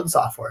 basically, the node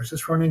software. It's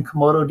just running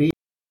Komodo D.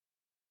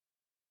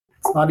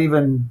 It's not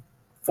even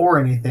for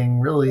anything,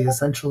 really,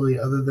 essentially,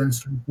 other than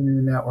strengthening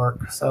the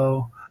network.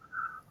 So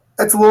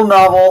it's a little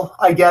novel,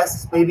 I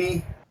guess,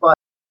 maybe, but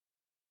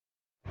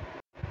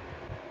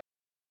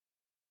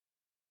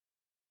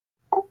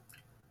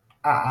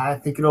I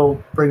think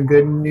it'll bring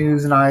good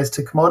news and eyes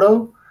to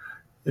Komodo.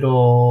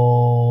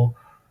 It'll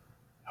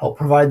help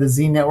provide the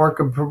Z network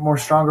a more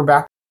stronger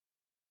back.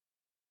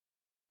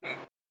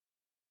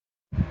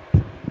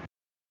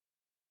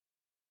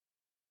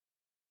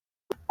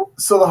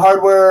 So the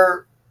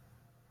hardware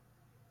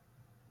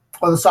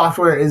or the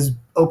software is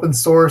open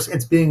source.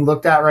 It's being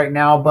looked at right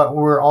now, but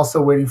we're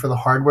also waiting for the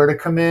hardware to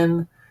come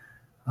in.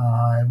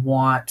 I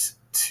want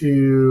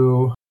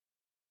to.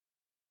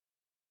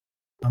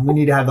 We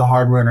need to have the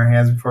hardware in our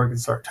hands before we can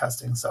start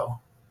testing. So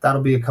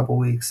that'll be a couple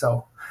weeks.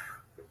 So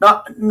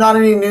not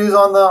any news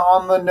on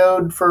the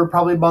node for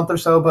probably a month or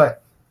so,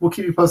 but we'll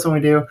keep you posted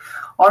when we do.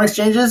 On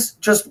exchanges,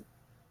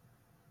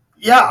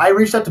 I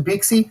reached out to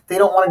Beaksy. They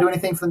don't want to do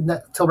anything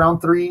till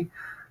round 3.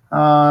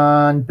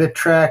 On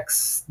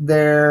Bittrex,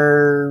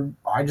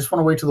 I just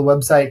want to wait till the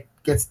website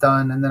gets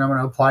done, and then I'm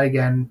going to apply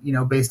again,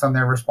 based on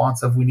their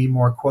response of we need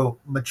more, quote,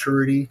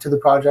 maturity to the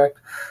project.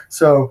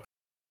 So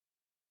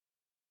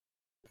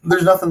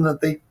there's nothing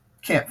that they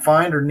can't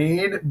find or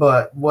need,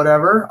 but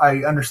whatever.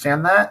 I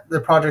understand that.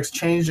 The project's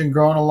changed and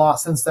grown a lot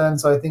since then,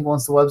 so I think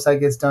once the website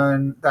gets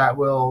done, that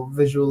will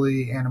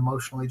visually and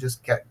emotionally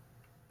just get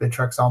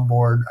Bittrex on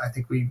board. I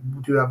think we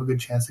do have a good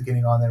chance of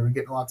getting on there. We're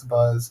getting lots of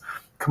buzz.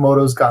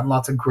 Komodo's gotten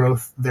lots of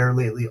growth there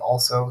lately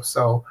also,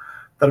 so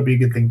that'll be a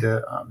good thing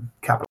to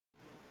capitalize.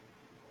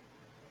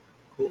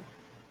 Cool.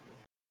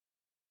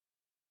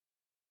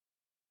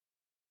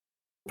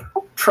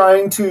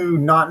 Trying to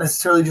not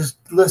necessarily just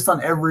list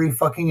on every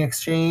fucking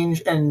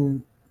exchange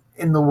and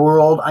in the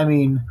world. I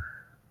mean,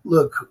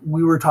 look,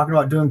 we were talking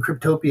about doing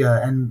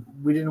Cryptopia and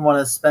we didn't want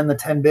to spend the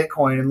 10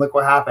 Bitcoin, and look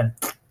what happened.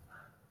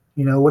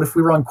 What if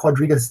we were on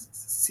Quadriga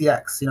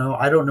CX?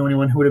 I don't know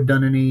anyone who would have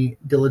done any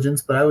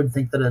diligence, but I would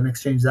think that an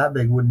exchange that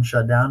big wouldn't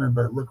shut down.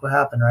 But look what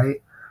happened,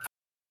 right?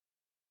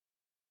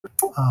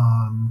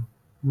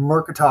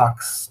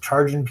 Mercatox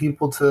charging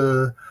people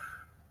to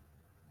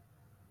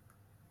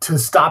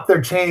stop their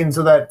chain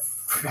so that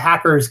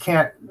hackers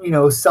can't,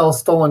 sell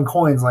stolen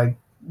coins. Like,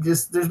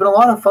 just there's been a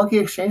lot of funky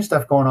exchange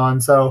stuff going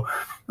on. So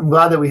I'm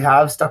glad that we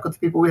have stuck with the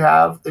people we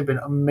have. They've been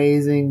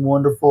amazing,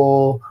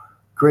 wonderful,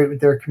 great with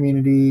their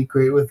community,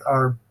 great with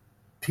our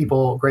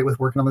people, great with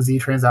working on the Z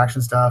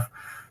transaction stuff.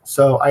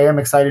 So I am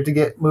excited to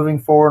get moving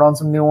forward on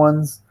some new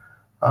ones.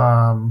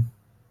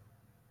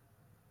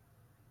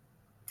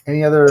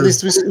 Any other? At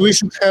least we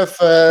should have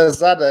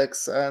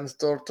Zadex and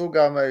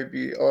Tortuga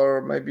maybe,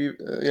 or maybe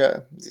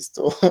these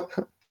two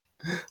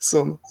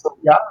soon.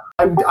 Yeah,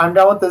 I'm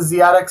down with the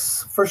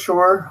Ziatics for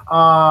sure.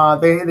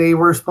 They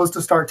were supposed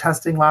to start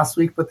testing last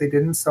week, but they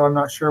didn't, so I'm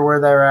not sure where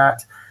they're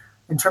at.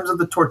 In terms of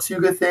the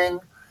Tortuga thing,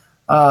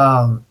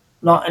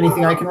 not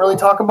anything I can really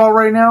talk about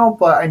right now,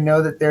 but I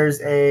know that there's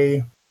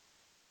a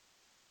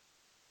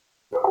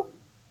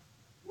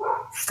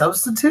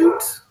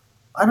substitute.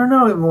 I don't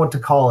know even what to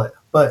call it,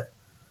 but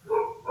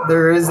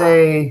there is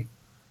a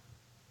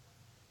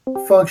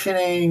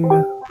functioning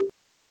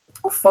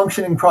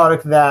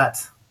product that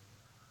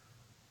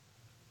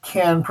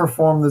can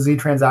perform the Z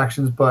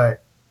transactions,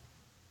 but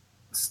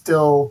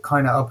still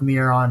kind of up in the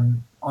air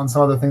on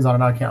some other things on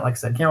it. I can't, like I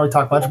said, can't really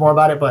talk much more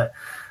about it, but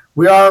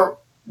we are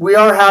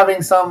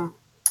having some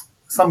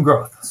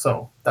growth,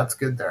 so that's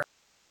good there.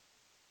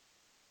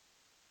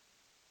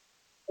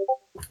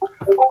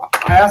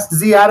 I asked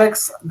Z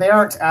Addicts, they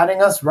aren't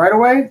adding us right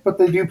away, but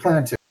they do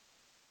plan to.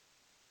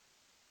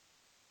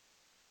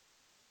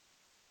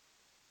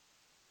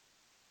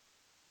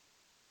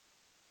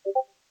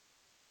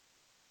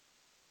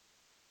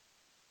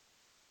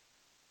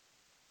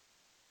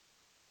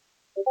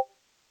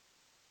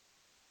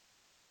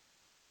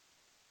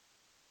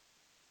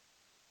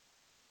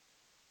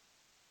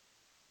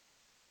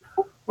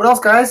 What else,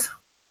 guys?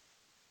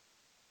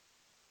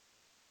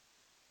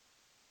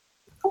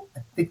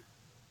 I think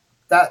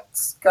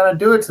that's going to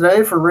do it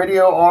today for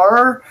Radio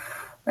R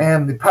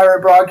and the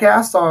Pirate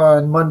broadcast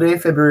on Monday,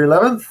 February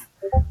 11th.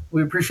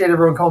 We appreciate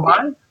everyone coming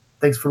by.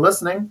 Thanks for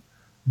listening.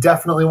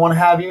 Definitely want to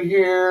have you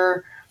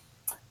here.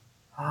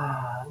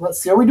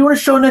 Let's see. Are we doing a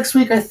show next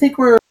week? I think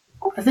we're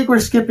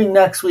skipping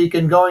next week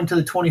and going to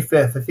the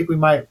 25th. I think we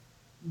might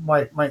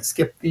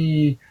skip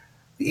the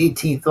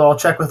 18th. So I'll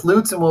check with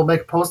Lutz and we'll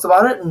make a post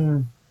about it.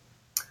 And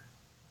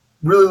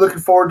really looking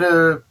forward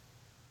to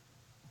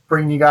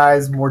bringing you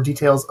guys more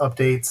details,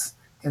 updates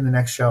in the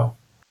next show.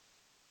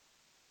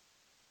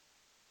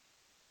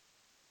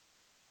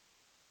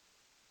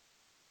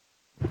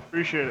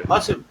 Appreciate it.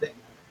 Awesome.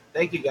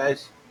 Thank you,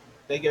 guys.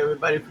 Thank you,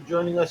 everybody, for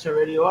joining us on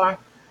Radio R.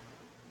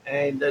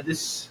 And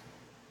this,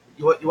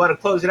 you want to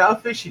close it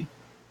out, Fishy?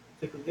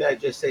 Typically, I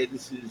just say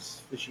this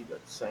is Fishy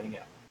Guts signing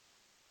out.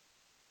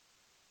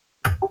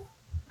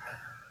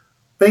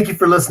 Thank you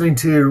for listening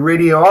to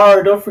Radio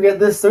R. Don't forget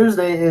this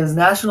Thursday is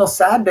National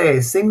Sad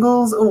Day,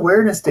 Singles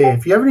Awareness Day.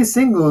 If you have any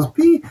singles,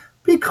 be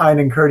kind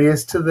and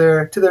courteous to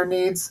their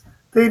needs.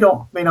 They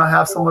may not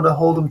have someone to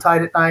hold them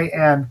tight at night,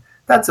 and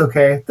that's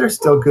okay. They're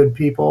still good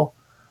people.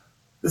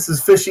 This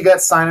is Fishy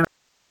Guts signing out.